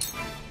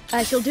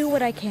 I shall do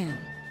what I can.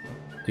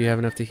 Do you have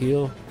enough to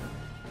heal?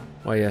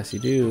 Why, yes, you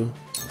do.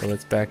 But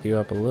let's back you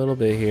up a little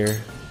bit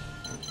here.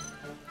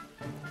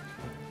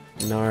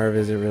 Narv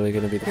isn't really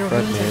going to be the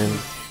front man.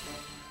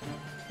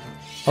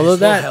 Although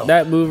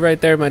that move right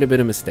there might have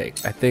been a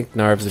mistake. I think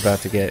Narv's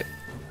about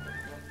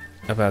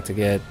to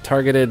get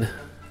targeted.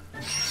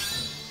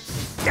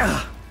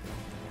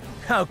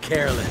 How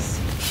careless.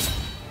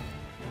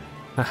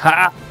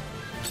 Haha!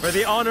 For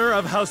the honor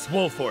of House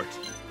Wolffort.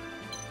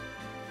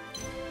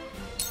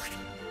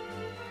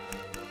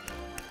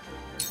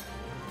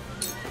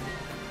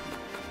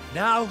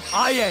 Now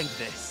I end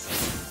this.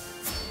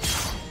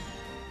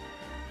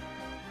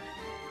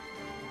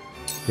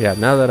 Yeah,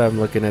 now that I'm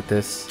looking at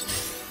this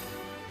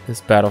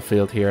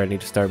battlefield here, I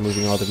need to start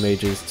moving all the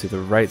mages to the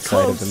right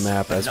side of the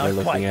map as we're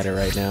looking at it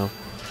right now.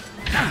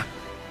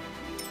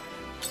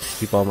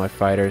 Keep all my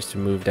fighters to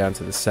move down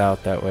to the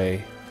south, that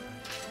way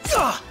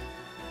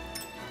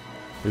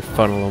we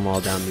funnel them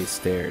all down these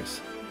stairs.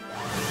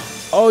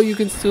 Oh, you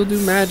can still do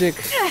magic.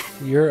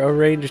 You're a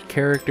ranged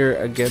character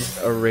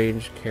against a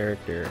ranged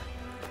character.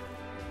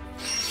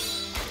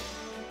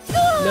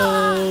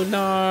 No,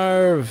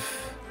 Narv.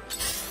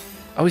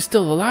 Oh, he's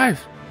still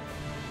alive.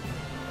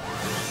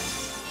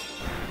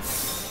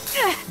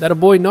 That a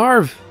boy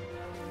Narv.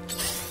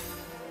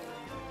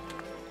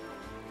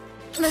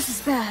 This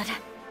is bad.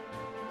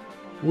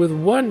 With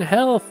 1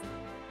 health.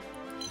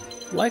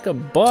 Like a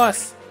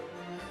boss.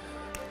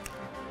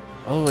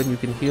 Oh, and you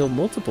can heal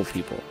multiple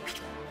people.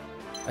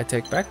 I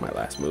take back my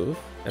last move,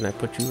 and I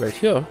put you right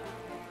here.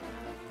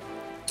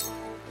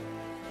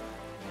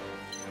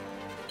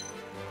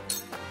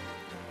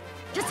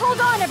 Just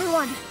hold on,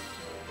 everyone.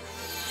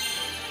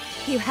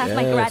 You have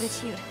my Yes.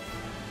 gratitude.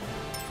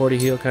 40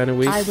 heal kind of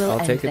weak. I will I'll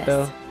end take it this.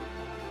 though.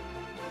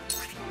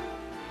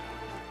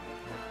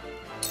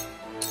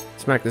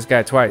 Smack this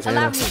guy twice.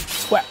 Allow Anna. me.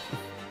 Whap.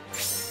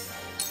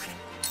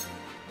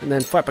 And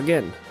then flap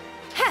again.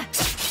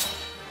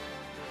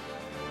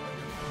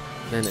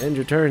 Then end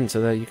your turn so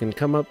that you can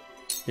come up.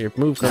 Your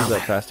move comes Now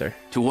up faster.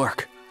 To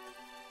work.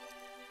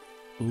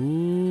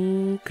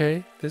 Ooh,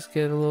 okay. This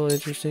getting a little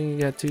interesting. You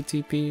got 2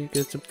 TP. You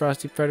get some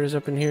frosty predators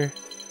up in here.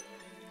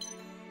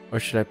 Or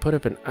should I put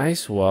up an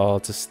ice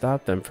wall to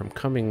stop them from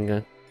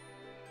coming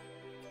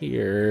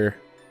here?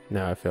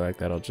 No, I feel like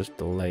that'll just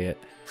delay it.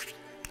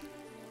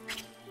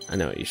 I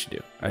know what you should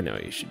do. I know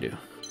what you should do.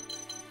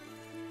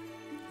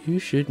 You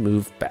should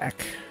move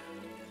back.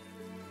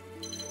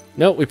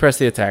 Nope, we press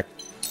the attack.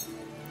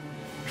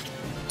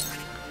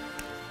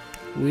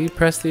 We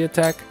press the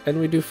attack and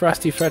we do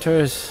frosty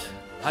fetters.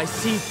 I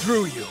see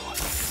through you.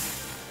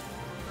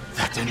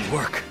 That didn't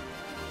work.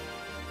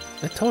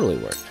 That totally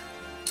worked.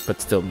 But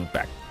still move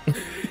back.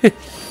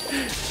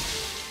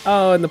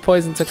 Oh, and the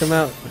poison took him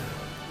out.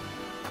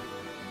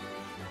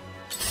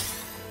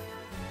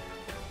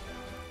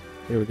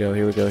 Here we go,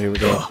 here we go, here we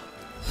go.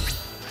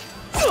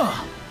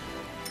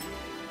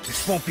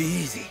 This won't be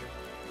easy.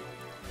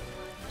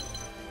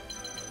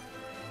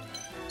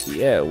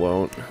 Yeah, it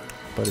won't.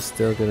 But it's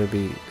still gonna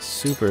be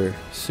super,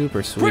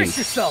 super sweet. Brace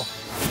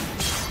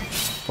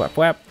yourself. Whap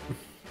whap.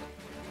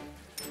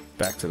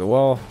 Back to the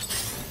wall.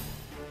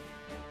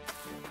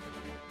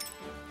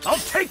 I'll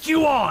take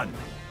you on!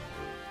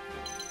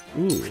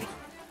 Ooh.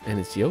 And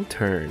it's your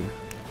turn.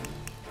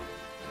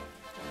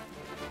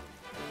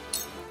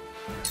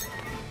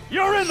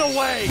 You're in the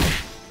way!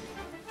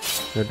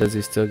 Or does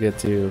he still get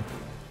to...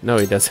 No,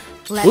 he doesn't.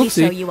 Let me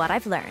Oopsie. show you what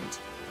I've learned.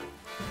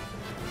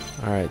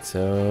 Alright,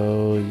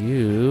 so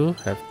you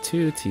have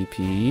 2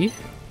 TP.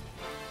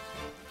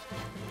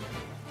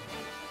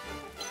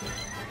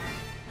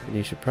 And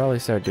you should probably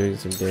start doing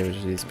some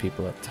damage to these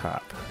people up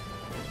top.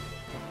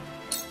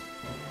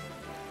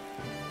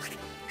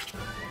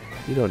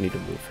 You don't need to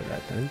move for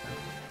that then.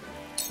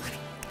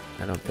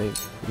 I don't think.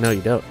 No,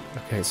 you don't.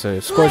 Okay, so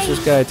scorch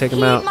this guy, take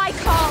him out. My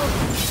call.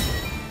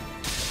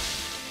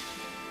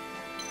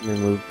 And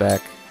then move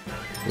back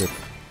with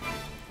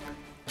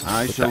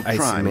I shall the ice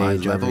try my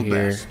mage level over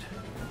here. best.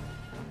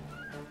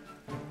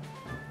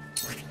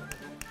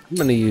 I'm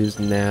gonna use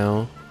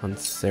now on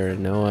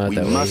Serenoa. We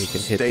That way he must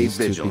can hit stay these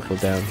vigilant. two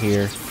people down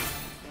here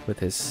with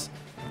his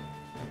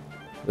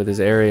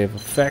area of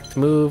effect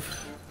move.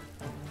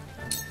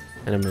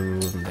 And I'm gonna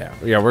move them down.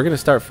 Yeah, we're gonna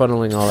start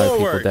funneling all our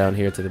people down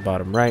here to the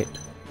bottom right.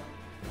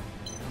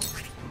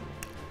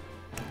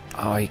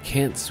 Oh, he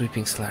can't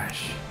sweeping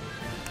slash.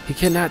 He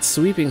cannot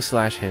sweeping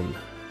slash him.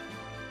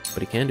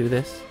 But he can do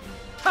this.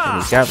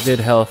 And he's got good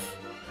health.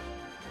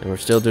 And we're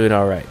still doing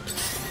alright.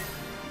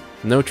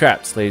 No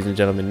traps, ladies and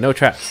gentlemen. No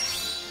traps.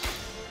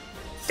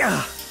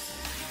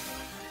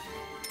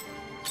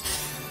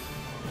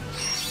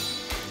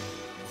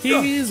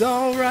 He's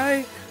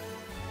alright.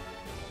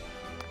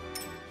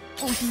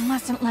 We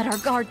mustn't let our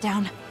guard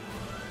down.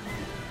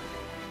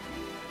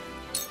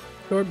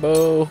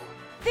 Turbo.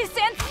 This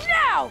ends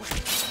now!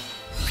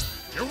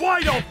 You're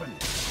wide open!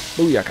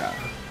 Booyaka.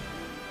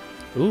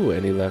 Ooh,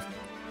 and he left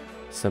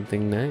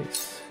something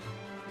nice.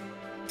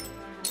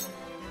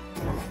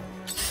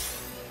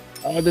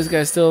 Oh, this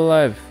guy's still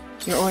alive.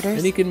 Your orders?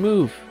 And he can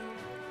move.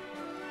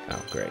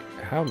 Oh, great.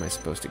 How am I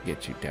supposed to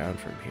get you down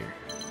from here?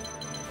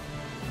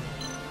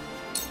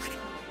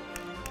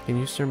 Can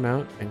you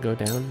surmount and go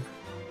down?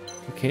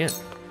 You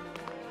can't.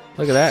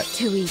 Look at that.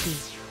 Too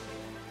easy.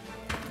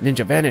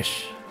 Ninja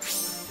vanish.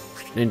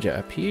 Ninja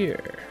appear.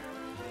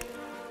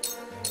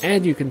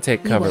 And you can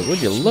take cover.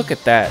 Would you look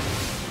at that?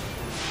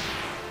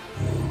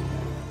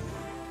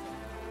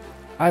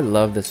 I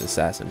love this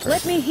assassin person.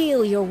 Let me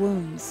heal your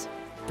wounds.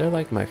 They're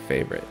like my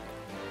favorite.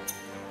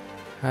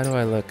 How do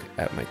I look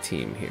at my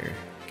team here?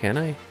 Can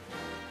I? I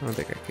don't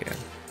think I can.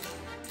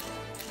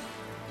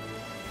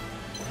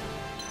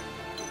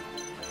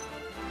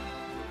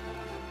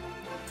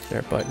 Is there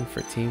a button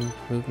for team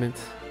movement?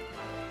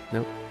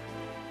 Nope.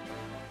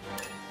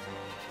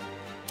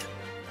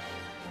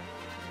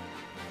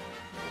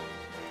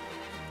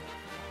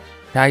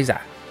 Daiza.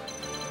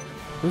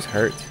 Who's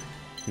hurt?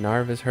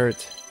 Narv is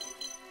hurt.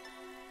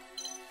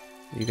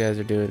 You guys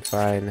are doing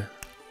fine.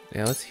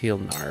 Yeah, let's heal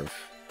Narv.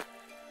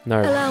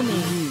 Narv, Allow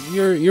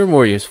me. You're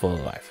more useful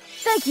alive.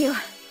 Thank you.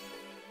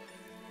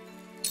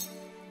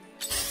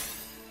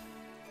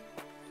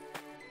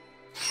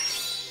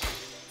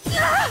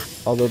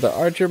 Although the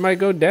archer might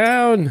go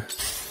down.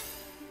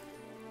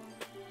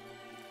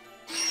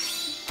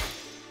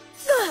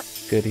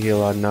 Good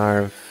heal on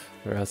Narv,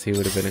 or else he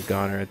would have been a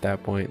goner at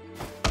that point.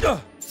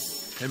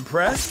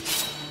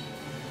 Impressed?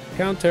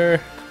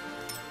 Counter.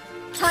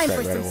 Time Right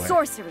for some away.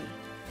 sorcery.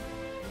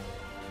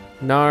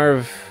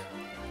 Narv.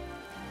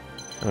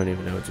 I don't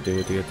even know what to do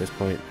with you at this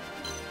point.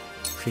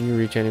 Can you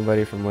reach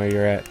anybody from where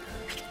you're at?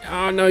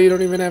 Oh no, you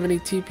don't even have any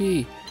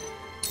TP.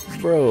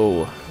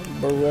 Bro.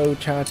 Bro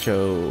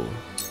chacho.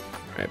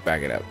 Alright,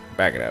 back it up.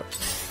 Back it up.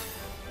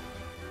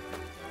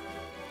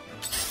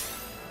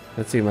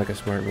 That seemed like a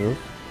smart move.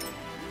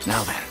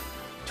 Now then,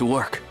 to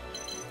work.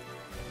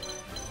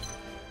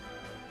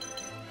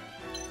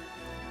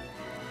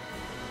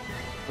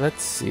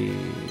 Let's see.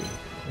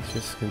 Let's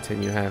just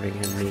continue having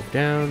him move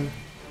down.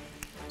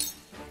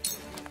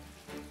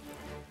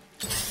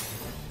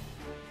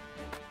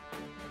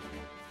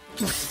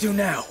 What to do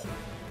now?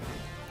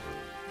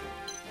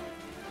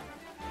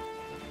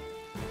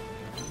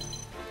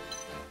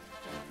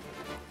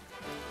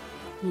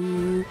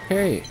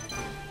 Okay.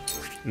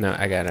 No,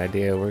 I got an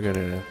idea. We're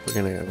gonna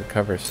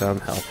recover some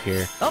health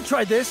here. I'll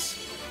try this.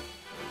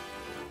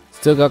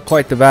 Still got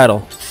quite the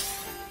battle.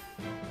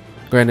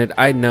 Granted,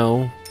 I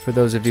know, for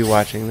those of you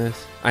watching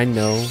this, I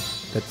know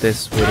that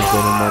this would have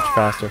been a much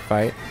faster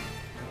fight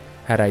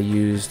had I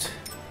used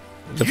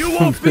the, You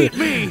won't beat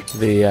me!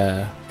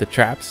 the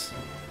traps.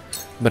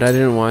 But I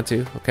didn't want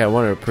to. Okay, I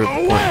wanted to prove the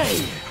point. Away!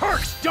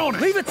 Hurts, don't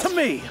it? Leave it to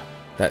me.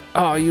 That,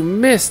 oh, you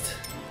missed!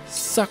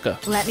 Sucker.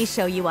 Let me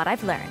show you what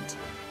I've learned.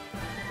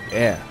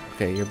 Yeah.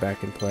 Okay, you're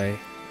back in play.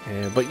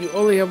 But you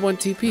only have 1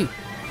 TP.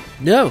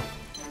 No!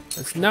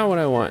 That's not what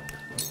I want.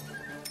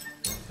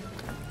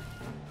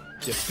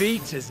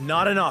 Defeat is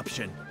not an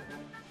option.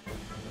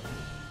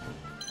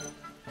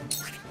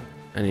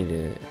 I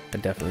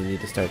definitely need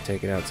to start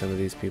taking out some of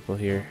these people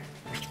here.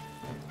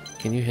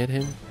 Can you hit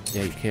him?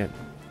 Yeah, you can.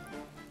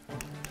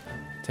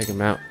 Take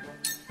him out.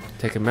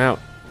 Take him out.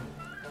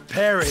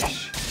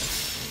 Perish.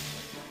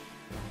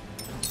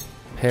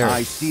 Perish.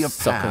 I see a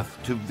sucker. path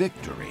to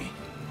victory.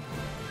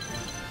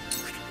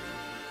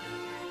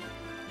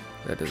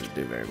 That doesn't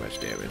do very much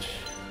damage.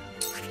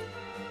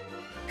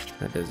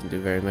 That doesn't do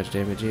very much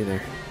damage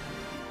either.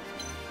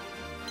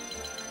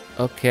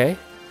 Okay,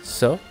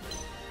 so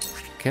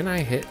can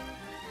I hit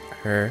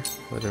her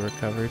with a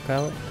recovery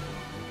pallet?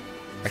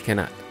 I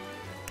cannot.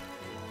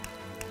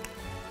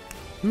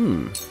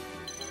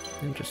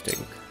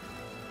 Interesting.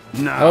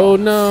 No. Oh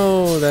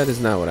no, that is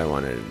not what I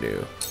wanted to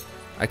do.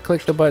 I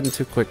clicked the button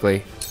too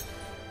quickly.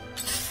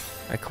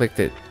 I clicked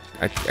it.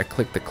 I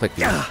clicked the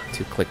clicky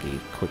too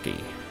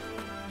quickie.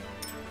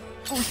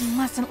 We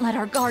mustn't let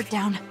our guard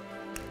down.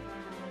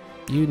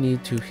 You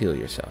need to heal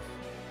yourself.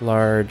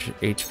 Large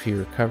HP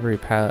recovery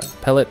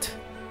pellet.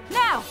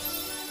 Now!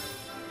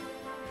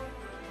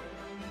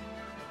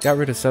 Got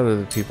rid of some of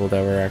the people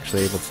that were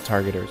actually able to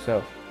target her,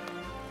 so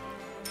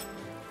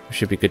we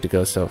should be good to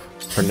go. So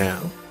for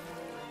now.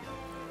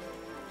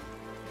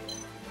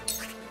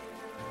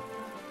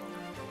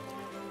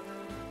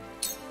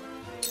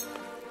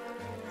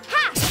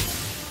 Ha!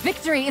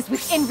 Victory is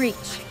within reach.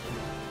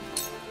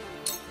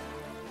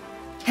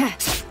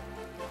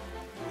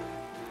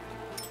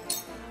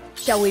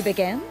 Shall we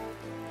begin?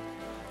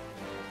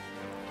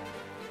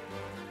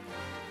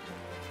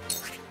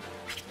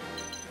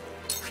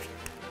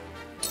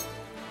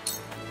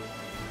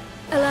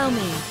 Allow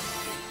me.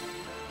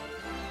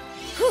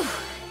 Whew,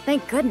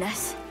 thank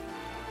goodness.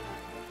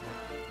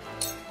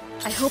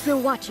 I hope you're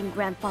watching,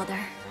 Grandfather.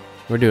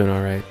 We're doing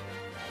all right.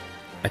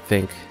 I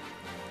think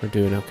we're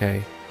doing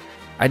okay.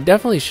 I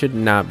definitely should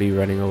not be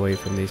running away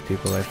from these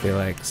people, I feel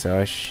like.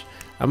 So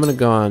I'm going to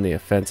go on the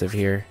offensive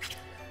here.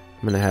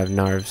 I'm going to have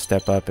Narv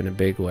step up in a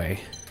big way.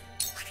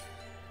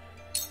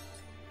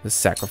 Let's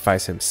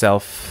sacrifice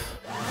himself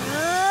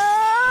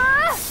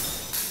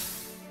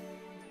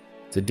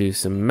to do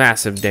some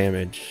massive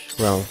damage.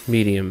 Well,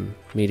 medium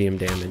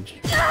damage.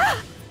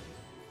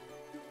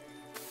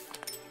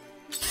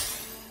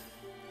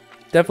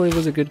 Definitely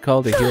was a good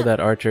call to heal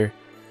that archer.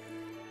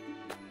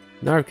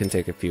 Narv can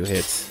take a few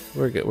hits.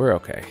 We're good. We're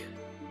okay.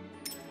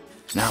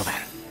 Now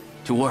then,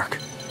 to work.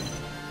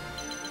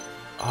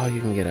 Oh, you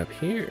can get up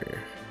here.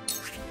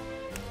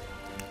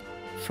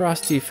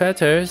 Frosty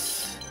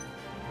fetters.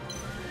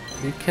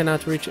 You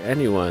cannot reach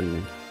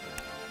anyone.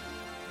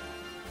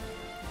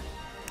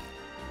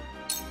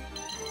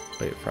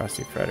 Wait,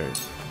 frosty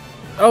fetters.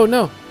 Oh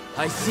no!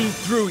 I see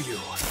through you.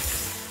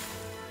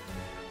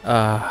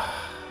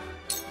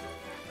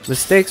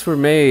 Mistakes were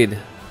made,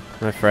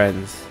 my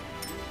friends.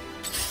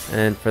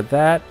 And for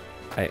that,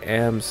 I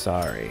am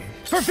sorry.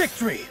 For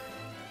victory!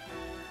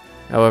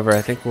 However,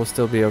 I think we'll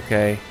still be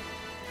okay.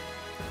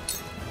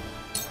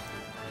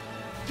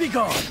 Be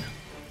gone!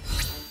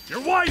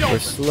 You're wide We're open!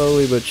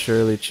 slowly but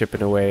surely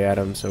chipping away at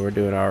them, so we're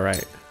doing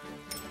alright.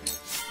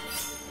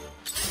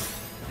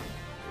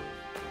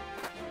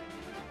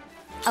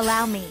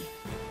 Allow me.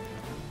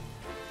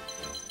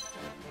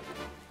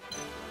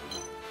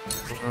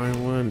 I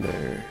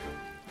wonder.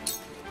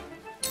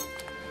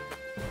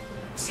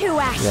 Two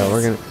ashes.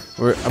 Yeah,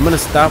 I'm gonna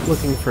stop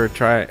looking for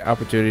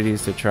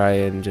opportunities to try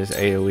and just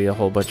AoE a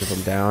whole bunch of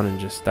them down and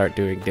just start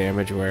doing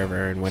damage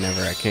wherever and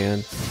whenever I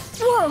can.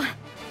 Whoa!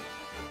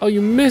 Oh,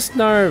 you missed,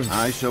 Narv.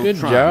 I shall Good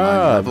try my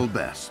job. level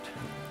best.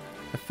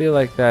 I feel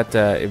like that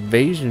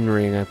evasion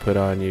ring I put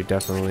on you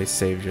definitely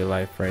saved your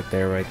life right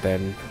there, right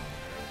then.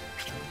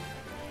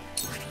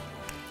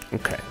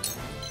 Okay.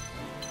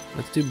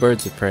 Let's do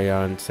birds of prey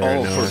on Sarah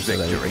All for Noah so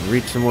that we victory. can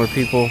reach some more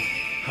people.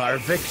 Our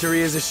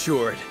victory is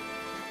assured.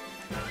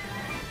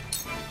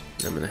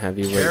 I'm gonna have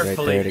you wait right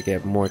Carefully. there to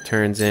get more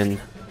turns in.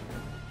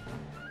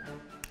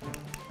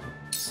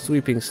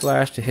 Sweeping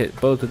slash to hit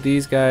both of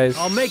these guys.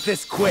 I'll make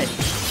this quick.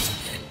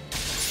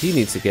 He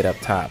needs to get up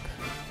top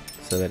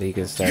so that he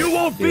can start You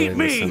won't beat dealing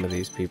with me! some of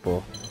these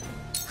people.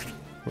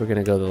 We're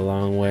gonna go the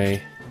long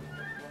way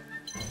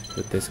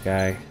with this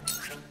guy.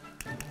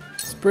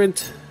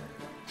 Sprint.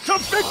 To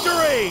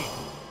victory!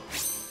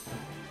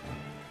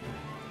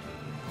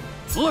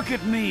 Look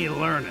at me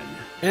learning.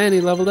 And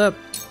he leveled up.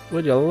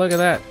 Would you look at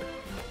that?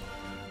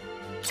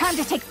 Time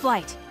to take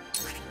flight.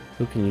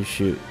 Who can you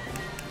shoot?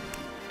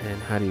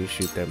 And how do you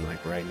shoot them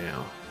like right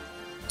now?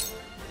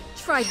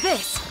 Try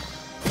this.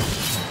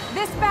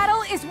 This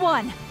battle is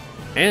won.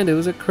 And it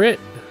was a crit.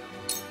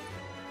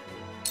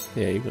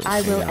 Yeah, you can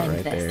I will hang out end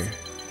right this.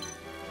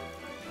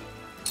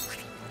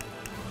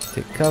 there.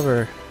 Take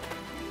cover.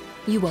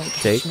 You won't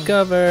catch Take me.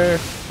 cover.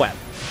 Whap.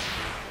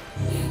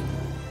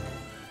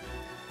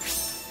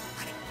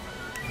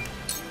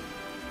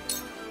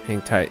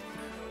 Hang tight.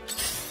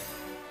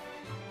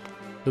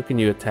 Who can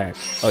you attack?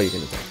 Oh, you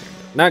can attack him.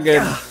 Not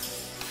good.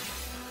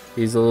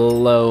 He's a little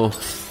low.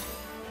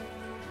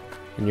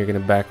 And you're gonna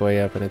back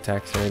way up and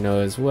attack Sereno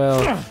as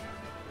well.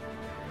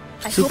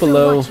 I Super hope you're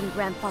low. watching,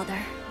 Grandfather.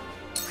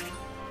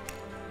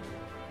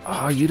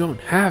 Oh, you don't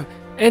have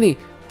any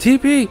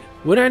TP.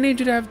 Would I need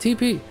you to have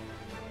TP?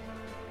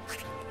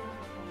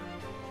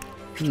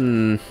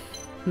 That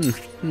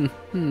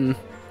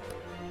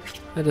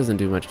doesn't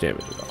do much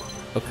damage at all.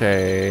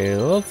 Okay,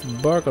 let's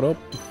bark it up.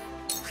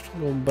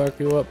 We'll bark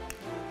you up.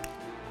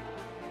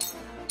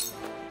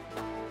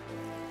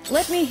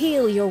 Let me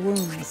heal your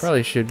wounds.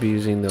 Probably should be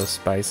using those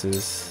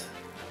spices.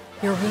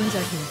 Your wounds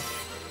are healed.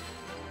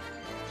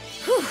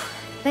 Whew,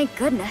 thank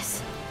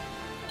goodness.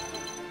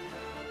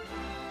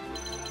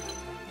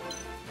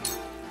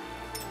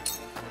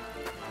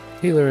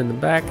 Healer in the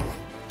back.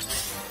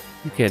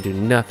 You can't do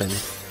nothing.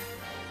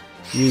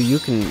 You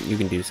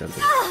can do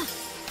something.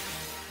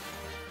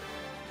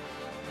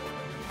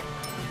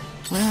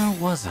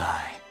 was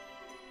I?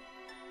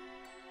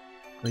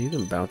 Well, you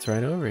can bounce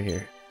right over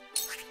here.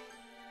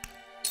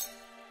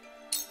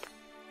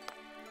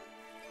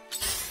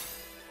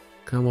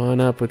 Come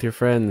on up with your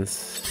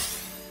friends.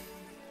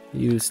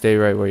 You stay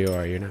right where you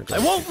are. You're not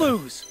going. I won't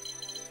lose.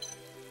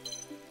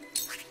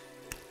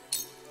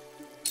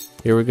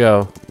 Here we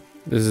go.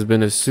 This has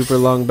been a super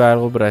long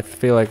battle, but I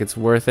feel like it's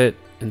worth it.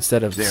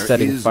 Instead of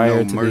setting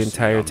fire to the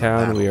entire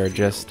town, we are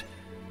just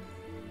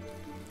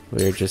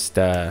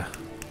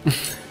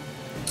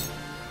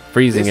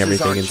freezing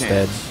everything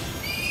instead.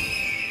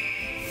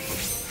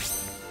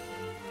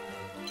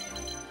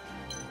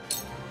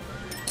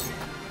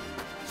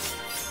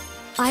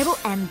 I will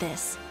end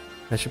this.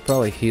 I should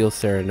probably heal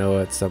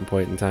Serenoa at some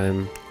point in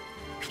time.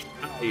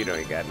 Oh, you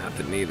ain't got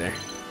nothing neither.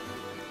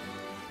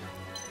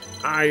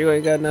 Ah, you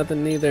ain't got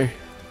nothing neither.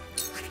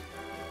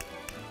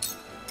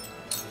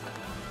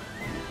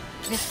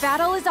 This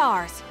battle is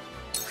ours.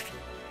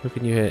 Who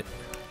can you hit?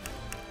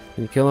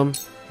 Can you kill him?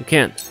 You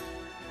can't.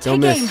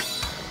 Don't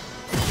miss.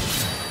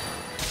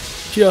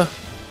 Yeah.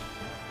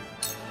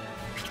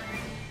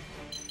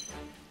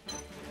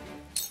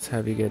 Let's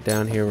have you get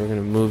down here. We're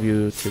gonna move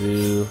you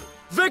to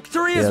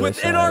Victory is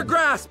within our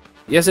grasp.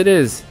 Yes, it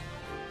is.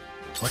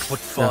 What would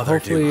Now, Father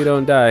hopefully do? you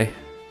don't die.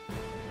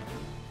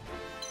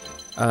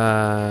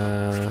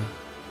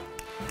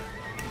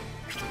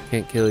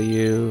 Can't kill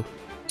you.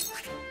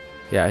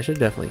 Yeah, I should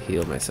definitely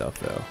heal myself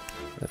though.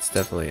 That's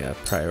definitely a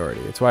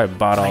priority. That's why I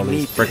bought all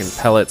these freaking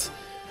pellets.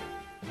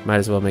 Might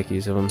as well make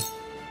use of them.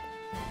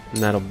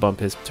 And that'll bump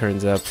his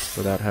turns up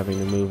without having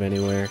to move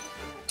anywhere.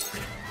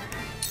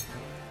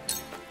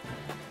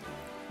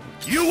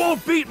 You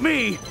won't beat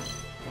me.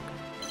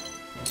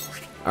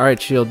 All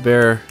right, shield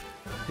bearer.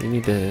 You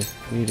need to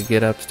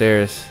get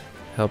upstairs.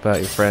 Help out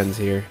your friends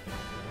here.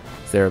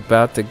 They're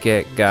about to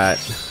get got.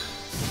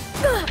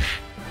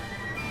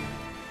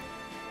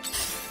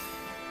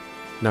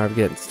 Narv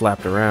getting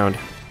slapped around.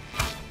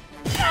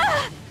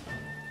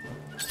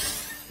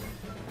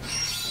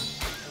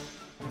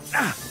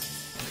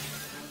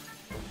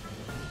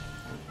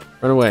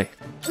 Run away.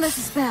 This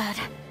is bad.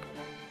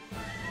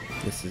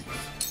 This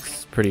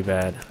is pretty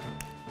bad.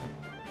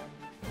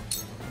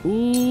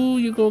 Ooh,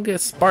 you gonna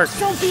get sparked.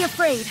 Don't be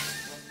afraid.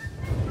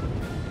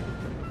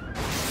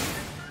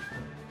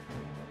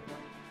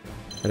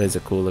 That is a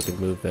cool looking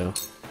move though.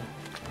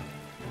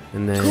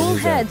 And then Cool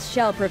heads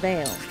shall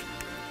prevail.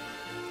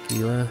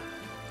 Gila.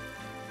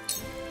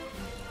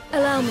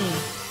 Allow me.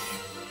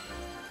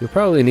 You'll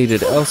probably need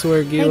it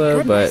elsewhere, Gila,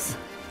 but goodness.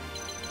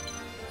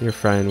 you're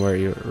fine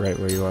right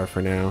where you are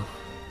for now.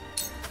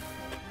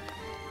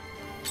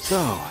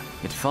 So,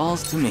 it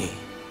falls to me.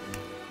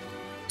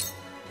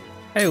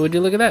 Hey, would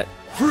you look at that?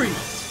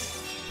 Freeze.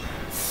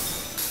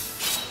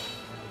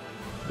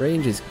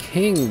 Range is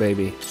king,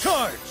 baby.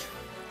 Charge.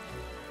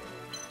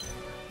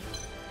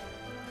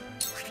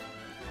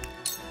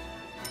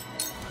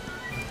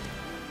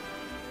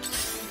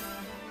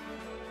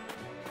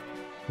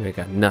 They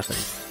got nothing.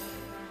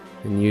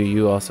 And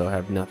you also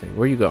have nothing.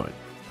 Where are you going?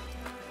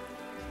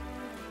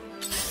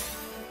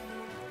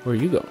 Where are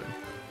you going?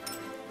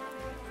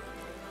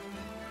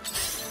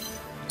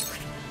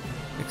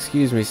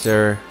 Excuse me,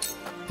 sir.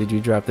 Did you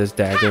drop this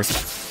dagger?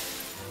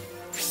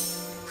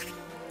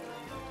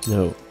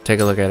 No.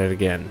 Take a look at it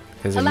again,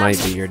 because it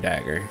might be your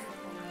dagger.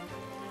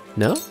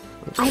 No?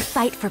 I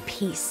fight for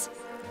peace.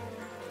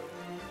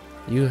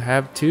 You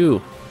have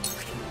two.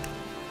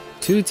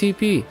 2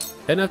 TP.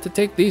 Enough to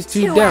take these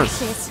two down.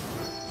 Ashes.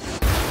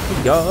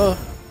 Yeah.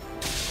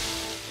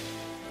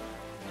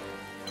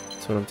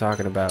 That's what I'm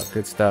talking about.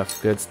 Good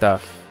stuff. Good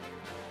stuff.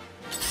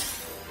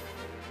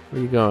 Where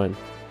are you going?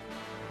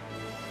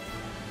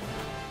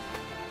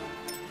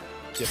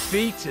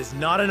 Defeat is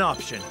not an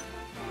option.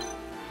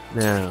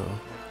 Now.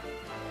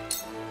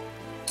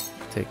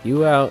 Take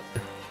you out.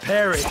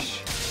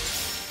 Perish.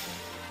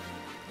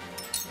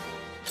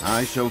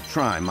 I shall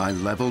try my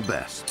level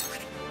best.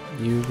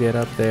 You get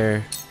up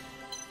there.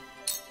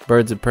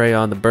 Birds of prey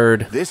on the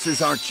bird. This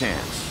is our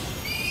chance.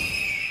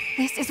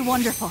 This is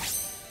wonderful.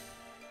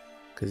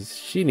 Because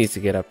she needs to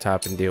get up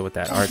top and deal with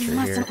that We archer here.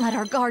 mustn't let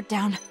our guard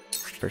down.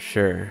 For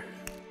sure.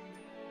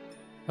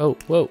 Oh,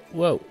 whoa,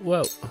 whoa,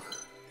 whoa.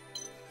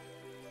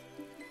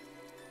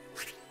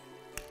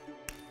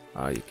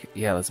 Oh,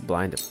 yeah, let's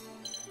blind him.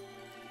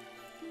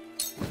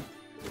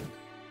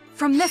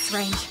 From this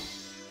range.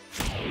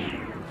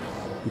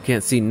 You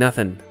can't see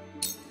nothing.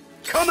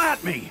 Come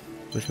at me.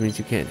 Which means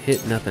you can't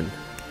hit nothing.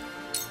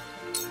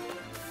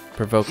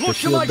 Provoke the Look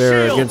to my shield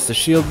bearer shield. against the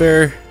shield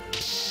bearer.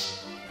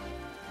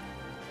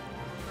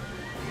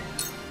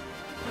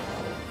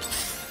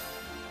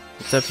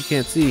 What's up? You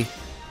can't see.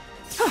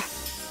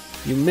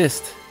 You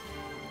missed.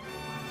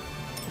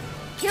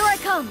 Here I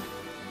come.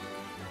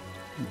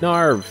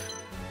 Narv.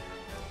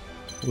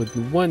 With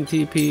 1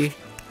 TP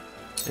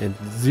and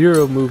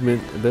 0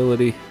 movement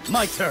ability.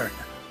 My turn.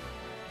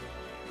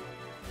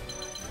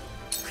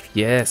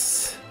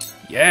 Yes.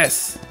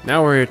 Yes.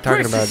 Now we're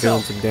talking Brace about doing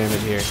yourself. some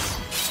damage here.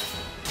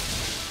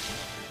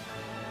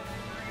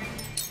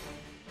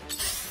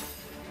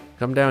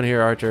 Come down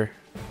here, Archer.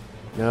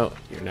 No,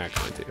 you're not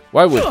going to.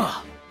 Why would you?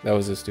 That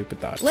was a stupid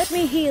thought. Let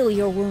me heal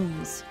your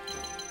wounds.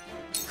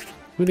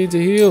 Who needs a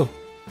heal?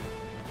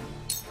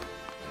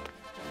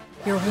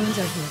 Your wounds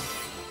are healed.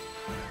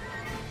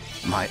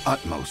 My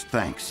utmost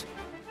thanks.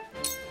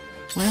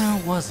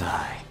 Where was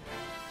I?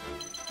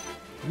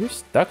 You're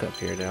stuck up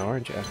here now,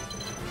 aren't you?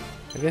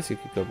 I guess you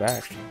could go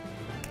back.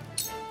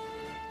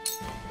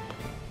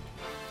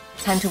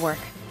 Time to work.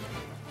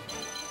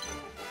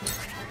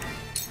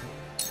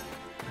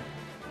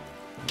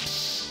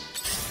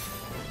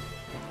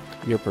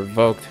 You're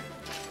provoked.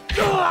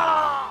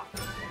 I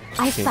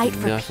Can't fight do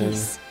for nothing.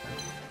 peace.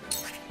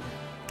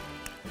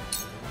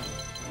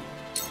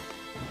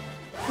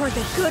 For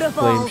the good of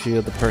Flame all,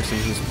 shield the person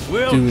who's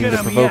We'll doing get the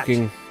 'em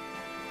provoking.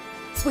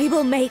 we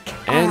will make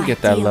And our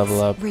get that ideals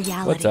level up.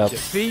 reality. What's up?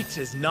 Defeat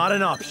is not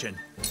an option.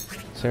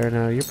 Sarah,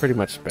 no, you're pretty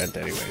much spent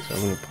anyway, so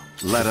I'm gonna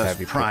Let just us have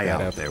you pick try that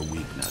out up. their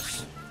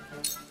weakness.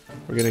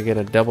 We're gonna get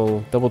a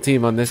double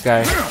team on this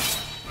guy,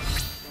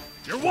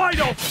 You're wide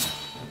open.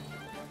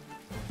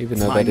 even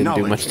though My that didn't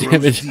do knowledge much grows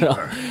damage at all.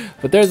 deeper.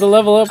 But there's a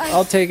level up.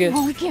 I'll take it.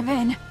 Won't give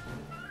in.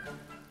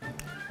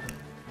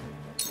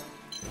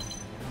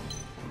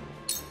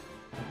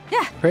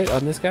 Crit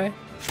on this guy?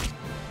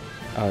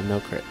 Oh, no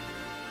crit.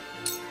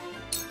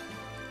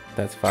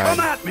 That's fine. Come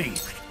at me.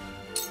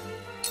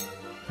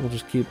 We'll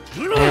just keep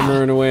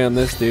hammering away on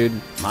this dude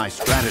My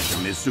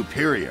stratagem is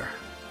superior.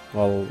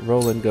 while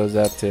Roland goes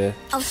up to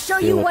I'll show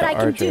deal you with what the I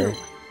can archer. do.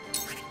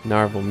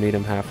 Narv will meet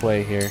him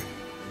halfway here.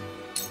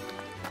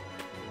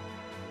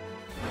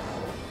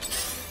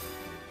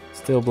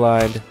 Still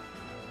blind.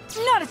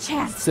 Not a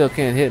chance. Still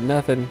can't hit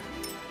nothing.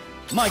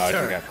 My Oh,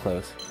 turn. you got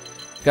close.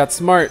 Got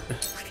smart.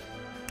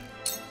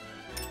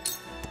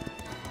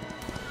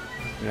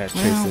 I gotta chase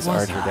Where this was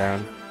archer I?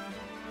 down.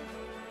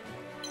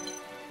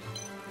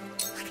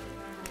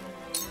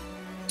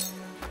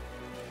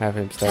 Have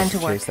him start Time to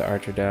to work. chase the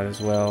archer down as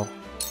well.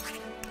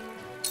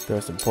 Throw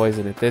some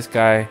poison at this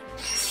guy.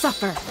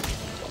 Suffer.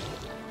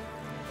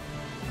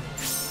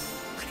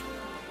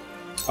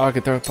 Oh, I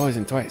could throw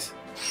poison twice.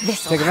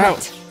 This will Take him hurt.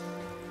 out.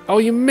 Oh,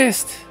 you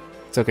missed.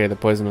 It's okay. The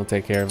poison will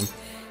take care of him.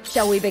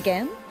 Shall we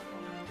begin?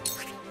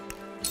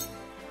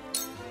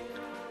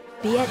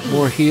 Be at ease.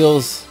 More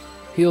heals.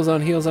 Heals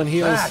on heals on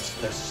heals. That's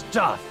the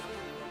stuff.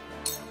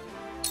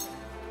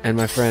 And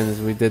my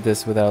friends, we did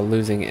this without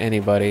losing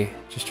anybody.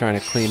 Just trying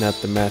to clean up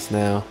the mess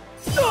now.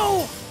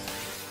 No!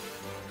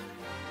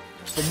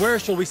 From where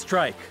shall we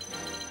strike?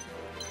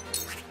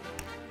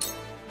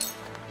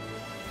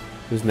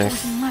 Who's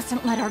next? We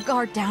mustn't let our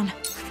guard down.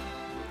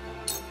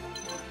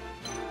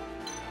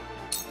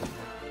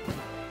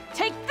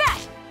 Take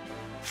that!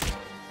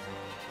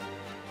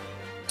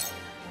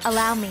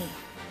 Allow me.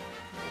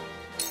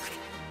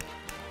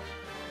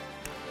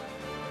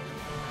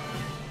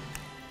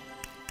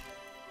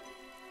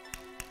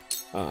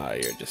 Ah,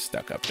 you're just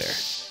stuck up there.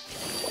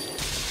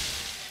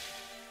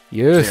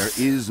 Yes.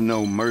 There is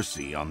no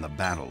mercy on the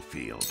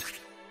battlefield.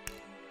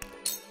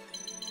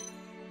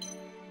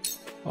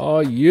 Oh,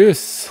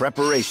 yes.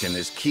 Preparation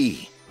is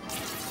key.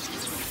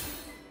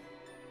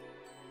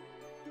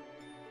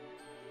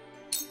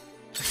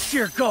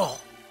 Sheer gall.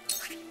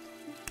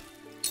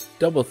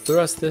 Double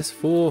thrust this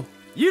fool.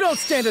 You don't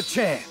stand a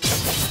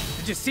chance.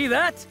 Did you see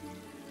that?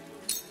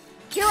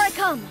 Here I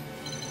come.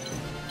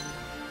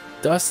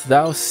 Dost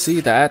thou see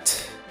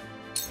that?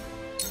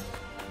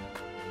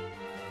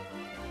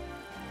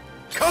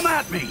 Come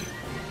at me.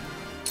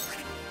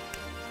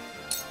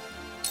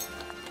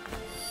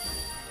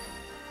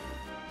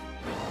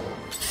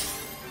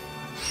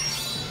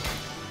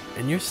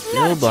 And you're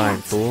still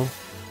blind, fool.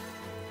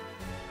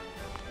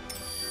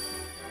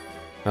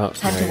 Oh,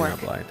 Time no, to you're work.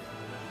 not blind.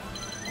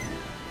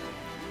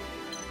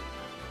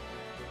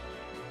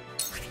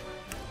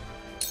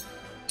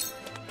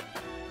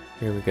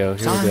 Here we go,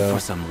 here we Time go. for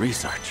some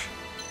research.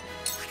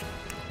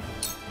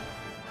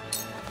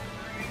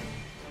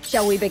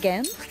 Shall we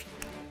begin?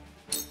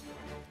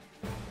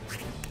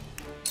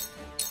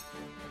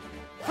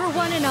 For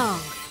one and all.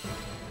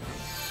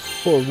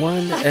 For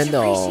one Much and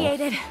all.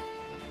 appreciated.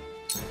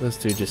 Those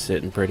two just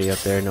sitting pretty up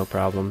there, no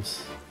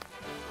problems.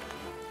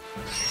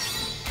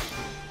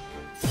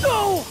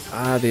 No!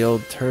 Ah, the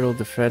old turtle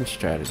defense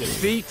strategy.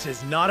 Defeat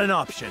is not an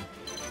option.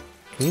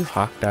 Can you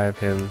hawk dive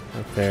him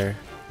up there?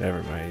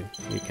 Never mind,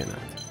 you cannot.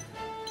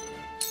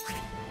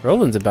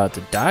 Roland's about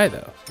to die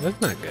though.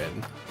 That's not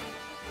good.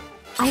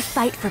 I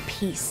fight for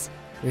peace.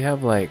 We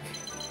have like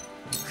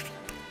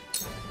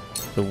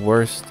the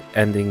worst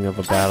ending of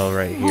a battle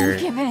right Won't here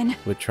give in.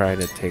 with trying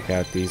to take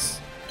out these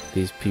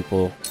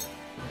people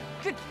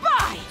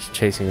Goodbye! just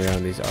chasing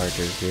around these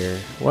archers here.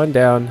 One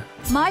down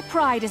My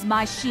pride is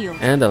my shield.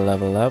 and a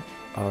level up.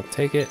 I'll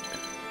take it.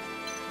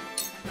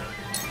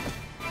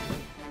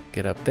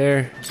 Get up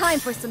there Time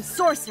for some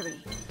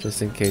sorcery.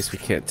 just in case we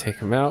can't take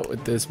him out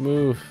with this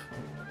move.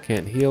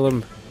 Can't heal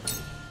him.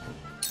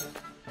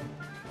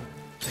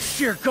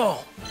 Sheer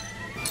gall.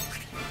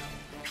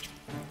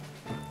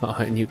 Oh,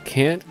 and you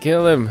can't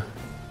kill him.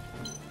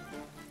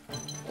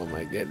 Oh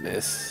my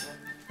goodness.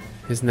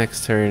 His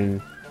next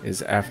turn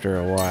is after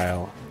a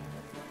while.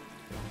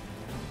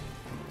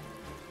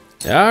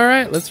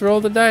 Alright, let's roll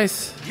the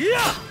dice.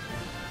 Yeah!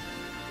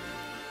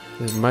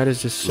 I might have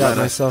just shot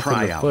myself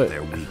in the foot.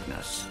 Their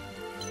weakness.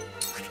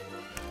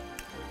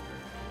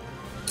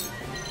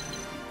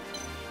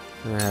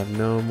 I have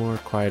no more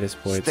quietest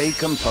points. Stay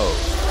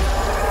composed.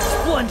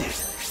 Splendid!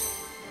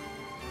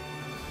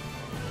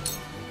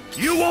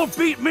 You won't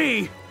beat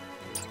me!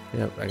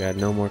 Yep, I got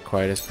no more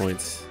quietest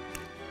points.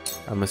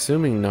 I'm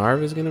assuming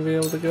Narv is going to be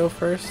able to go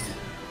first.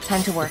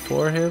 Time to work.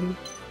 Before him.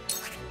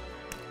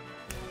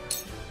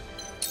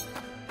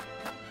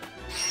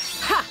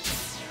 Ha!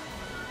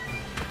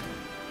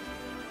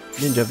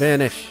 Ninja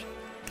vanish.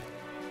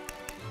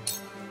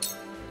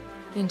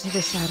 Into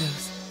the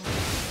shadows.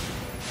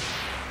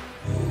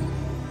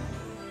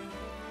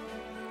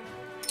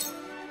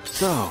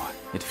 So,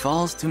 it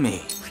falls to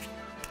me.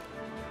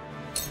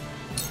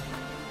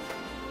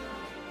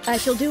 I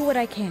shall do what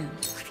I can.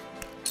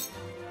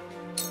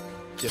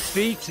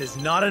 Defeat is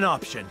not an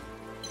option.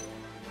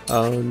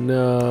 Oh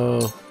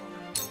no.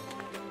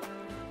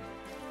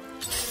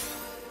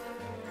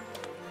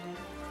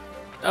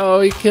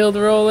 Oh, he killed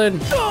Roland.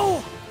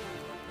 No!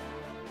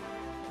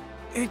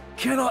 It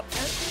cannot.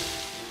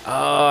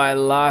 Oh, I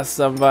lost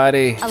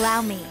somebody.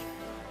 Allow me.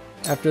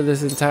 After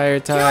this entire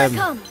Here I time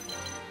come.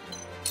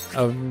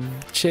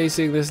 of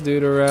chasing this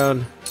dude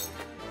around.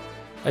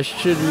 I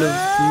shouldn't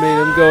have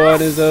made him go on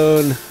his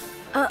own.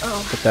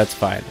 Uh-oh. But that's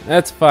fine.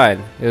 That's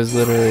fine. It was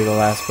literally the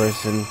last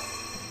person.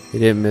 He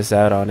didn't miss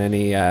out on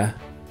any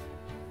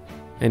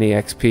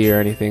XP or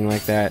anything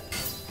like that.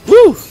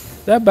 Woo!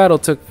 That battle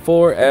took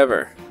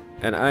forever.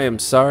 And I am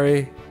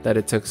sorry that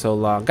it took so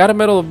long. Got a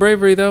Medal of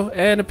Bravery though,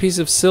 and a piece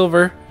of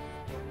silver.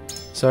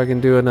 So I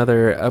can do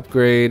another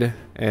upgrade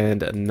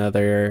and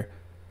another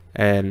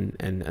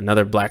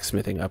another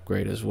blacksmithing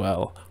upgrade as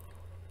well.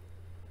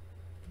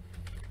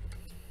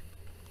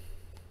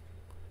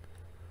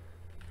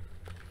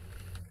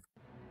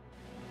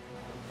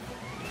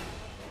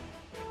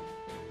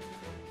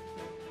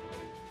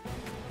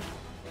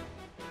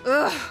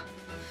 Ugh!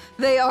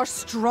 They are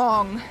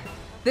strong.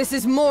 This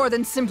is more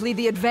than simply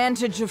the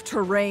advantage of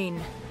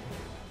terrain.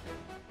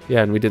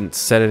 Yeah, and we didn't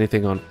set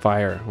anything on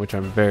fire, which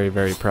I'm very,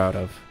 very proud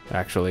of,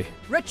 actually.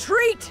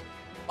 Retreat!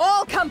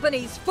 All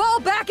companies, fall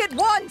back at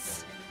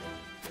once!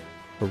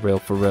 For real,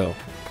 for real.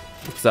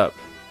 What's up?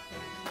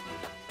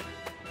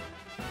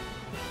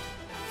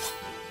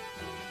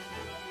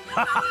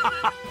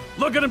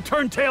 Look at him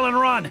turn tail and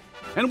run!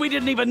 And we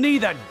didn't even need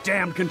that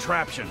damn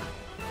contraption.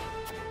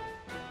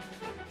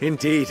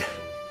 Indeed.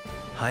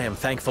 I am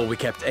thankful we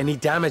kept any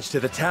damage to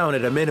the town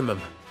at a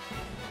minimum.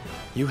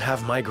 You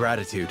have my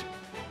gratitude.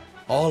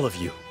 All of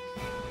you.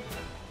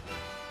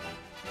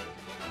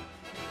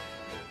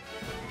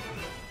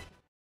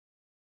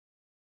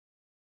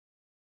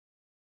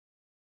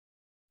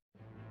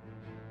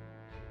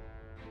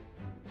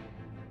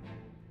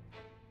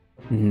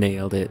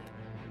 Nailed it.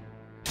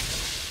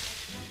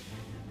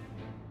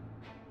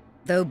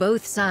 Though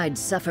both sides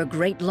suffer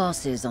great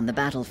losses on the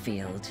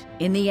battlefield,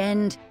 in the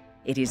end,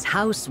 it is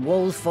House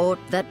Wolffort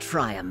that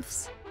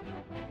triumphs.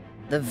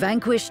 The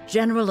vanquished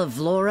General of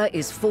Avlora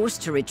is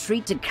forced to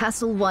retreat to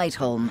Castle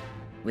Whiteholm,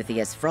 with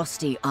the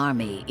Frosty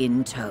army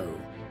in tow.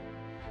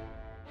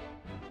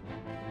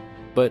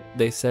 But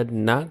they said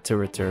not to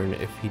return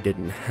if she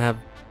didn't have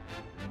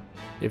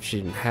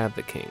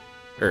the king.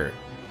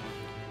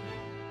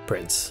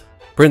 Prince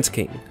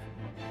King.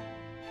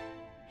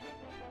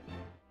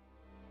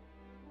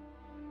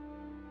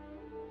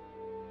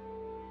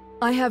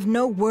 I have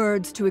no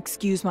words to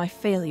excuse my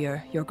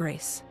failure, Your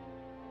Grace.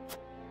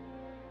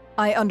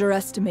 I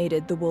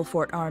underestimated the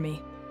Wolffort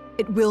army.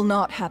 It will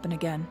not happen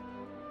again.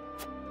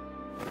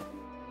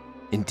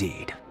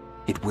 Indeed,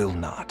 it will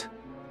not.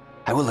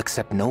 I will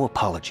accept no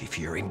apology for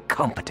your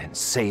incompetence,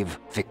 save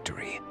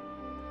victory.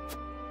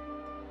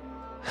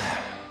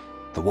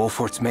 The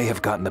Wolfforts may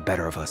have gotten the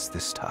better of us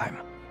this time,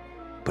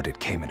 but it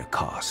came at a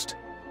cost.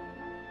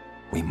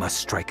 We must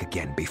strike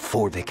again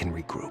before they can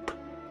regroup.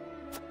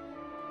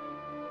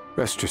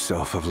 Rest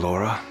yourself,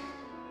 Avlora.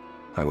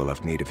 I will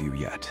have need of you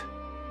yet,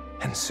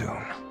 and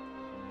soon.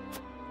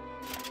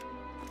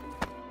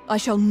 I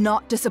shall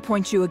not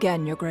disappoint you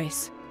again, Your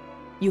Grace.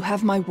 You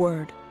have my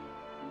word.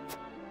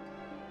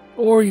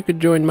 Or you could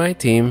join my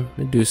team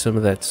and do some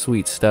of that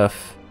sweet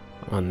stuff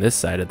on this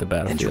side of the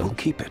battlefield. And you will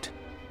keep it.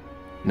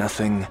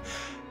 Nothing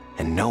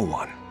and no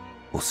one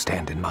will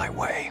stand in my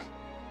way.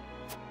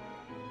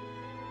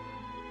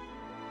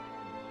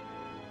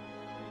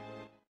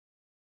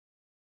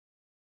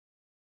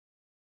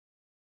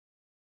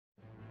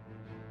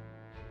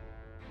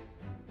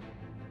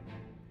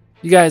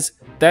 You guys,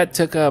 that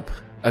took up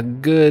a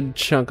good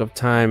chunk of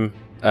time.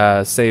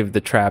 Save the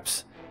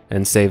traps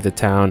and save the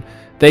town.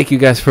 Thank you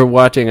guys for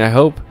watching. I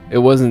hope it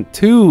wasn't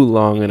too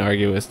long and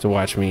arduous to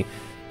watch me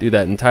do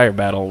that entire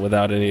battle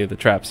without any of the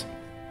traps.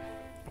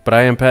 But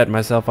I am patting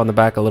myself on the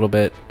back a little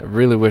bit. I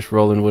really wish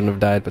Roland wouldn't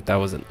have died, but that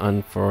was an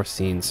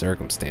unforeseen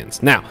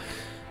circumstance. Now,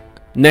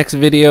 next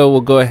video,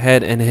 we'll go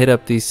ahead and hit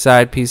up these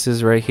side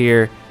pieces right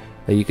here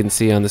that you can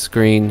see on the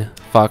screen.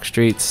 Fox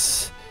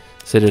Streets,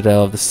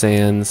 Citadel of the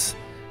Sands,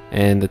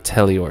 and the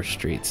Tellior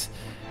streets.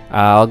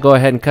 I'll go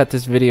ahead and cut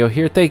this video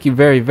here. Thank you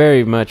very,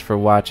 very much for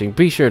watching.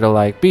 Be sure to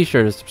like, be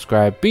sure to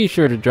subscribe, be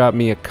sure to drop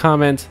me a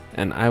comment,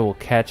 and I will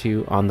catch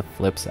you on the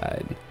flip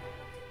side.